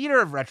be the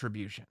leader of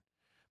Retribution.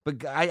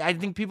 But I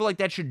think people like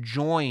that should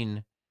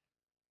join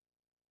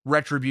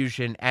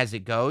Retribution as it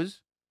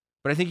goes.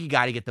 But I think you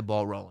got to get the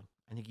ball rolling.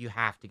 I think you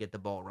have to get the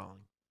ball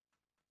rolling.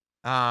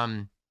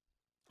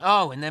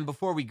 Oh, and then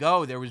before we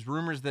go, there was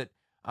rumors that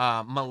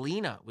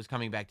Melina was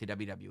coming back to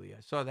WWE.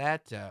 I saw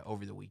that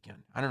over the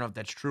weekend. I don't know if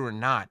that's true or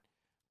not,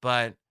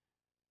 but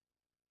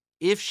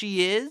if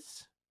she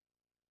is,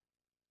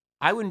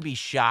 I wouldn't be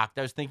shocked.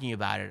 I was thinking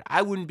about it.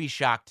 I wouldn't be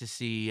shocked to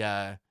see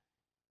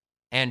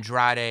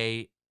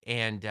Andrade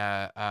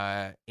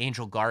and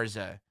Angel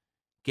Garza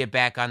get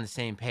back on the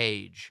same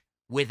page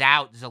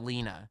without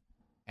Zelina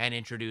and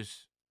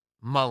introduce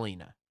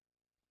Melina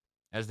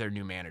as their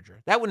new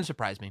manager. That wouldn't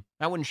surprise me.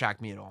 That wouldn't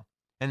shock me at all.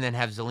 And then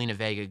have Zelina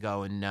Vega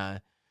go and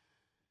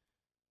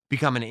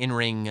become an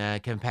in-ring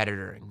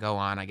competitor and go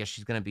on. I guess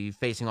she's going to be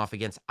facing off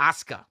against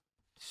Asuka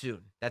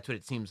soon. That's what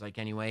it seems like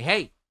anyway.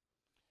 Hey,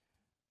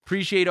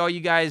 appreciate all you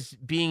guys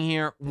being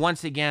here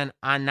once again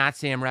on Not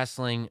Sam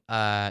Wrestling.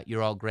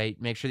 You're all great.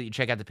 Make sure that you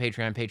check out the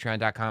Patreon,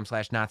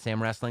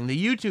 patreon.com/NotSamWrestling.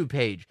 The YouTube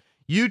page,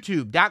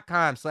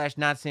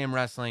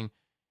 youtube.com/NotSamWrestling.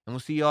 And we'll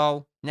see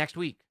y'all next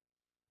week.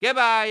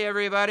 Goodbye,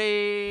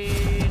 everybody.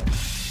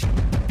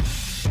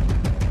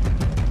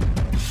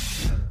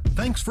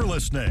 Thanks for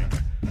listening.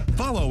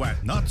 Follow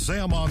at Not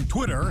Sam on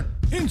Twitter,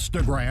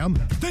 Instagram,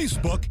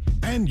 Facebook,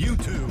 and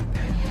YouTube.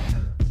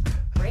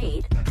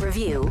 Rate,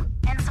 review,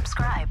 and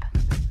subscribe.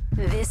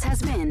 This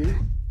has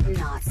been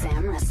Not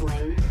Sam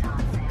Wrestling.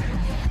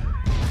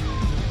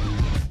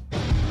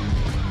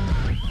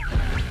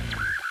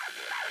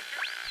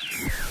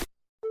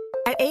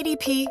 At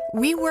ADP,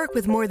 we work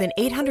with more than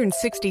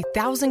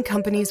 860,000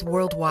 companies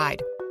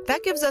worldwide.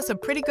 That gives us a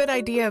pretty good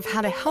idea of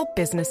how to help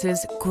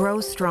businesses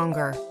grow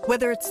stronger.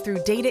 Whether it's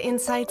through data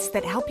insights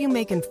that help you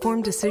make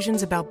informed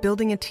decisions about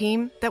building a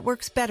team that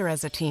works better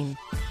as a team,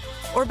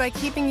 or by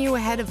keeping you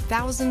ahead of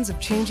thousands of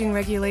changing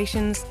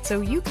regulations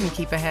so you can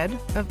keep ahead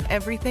of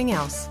everything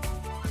else.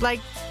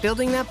 Like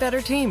building that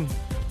better team.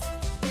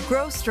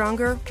 Grow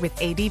stronger with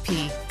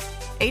ADP.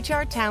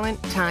 HR,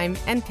 talent, time,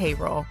 and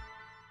payroll.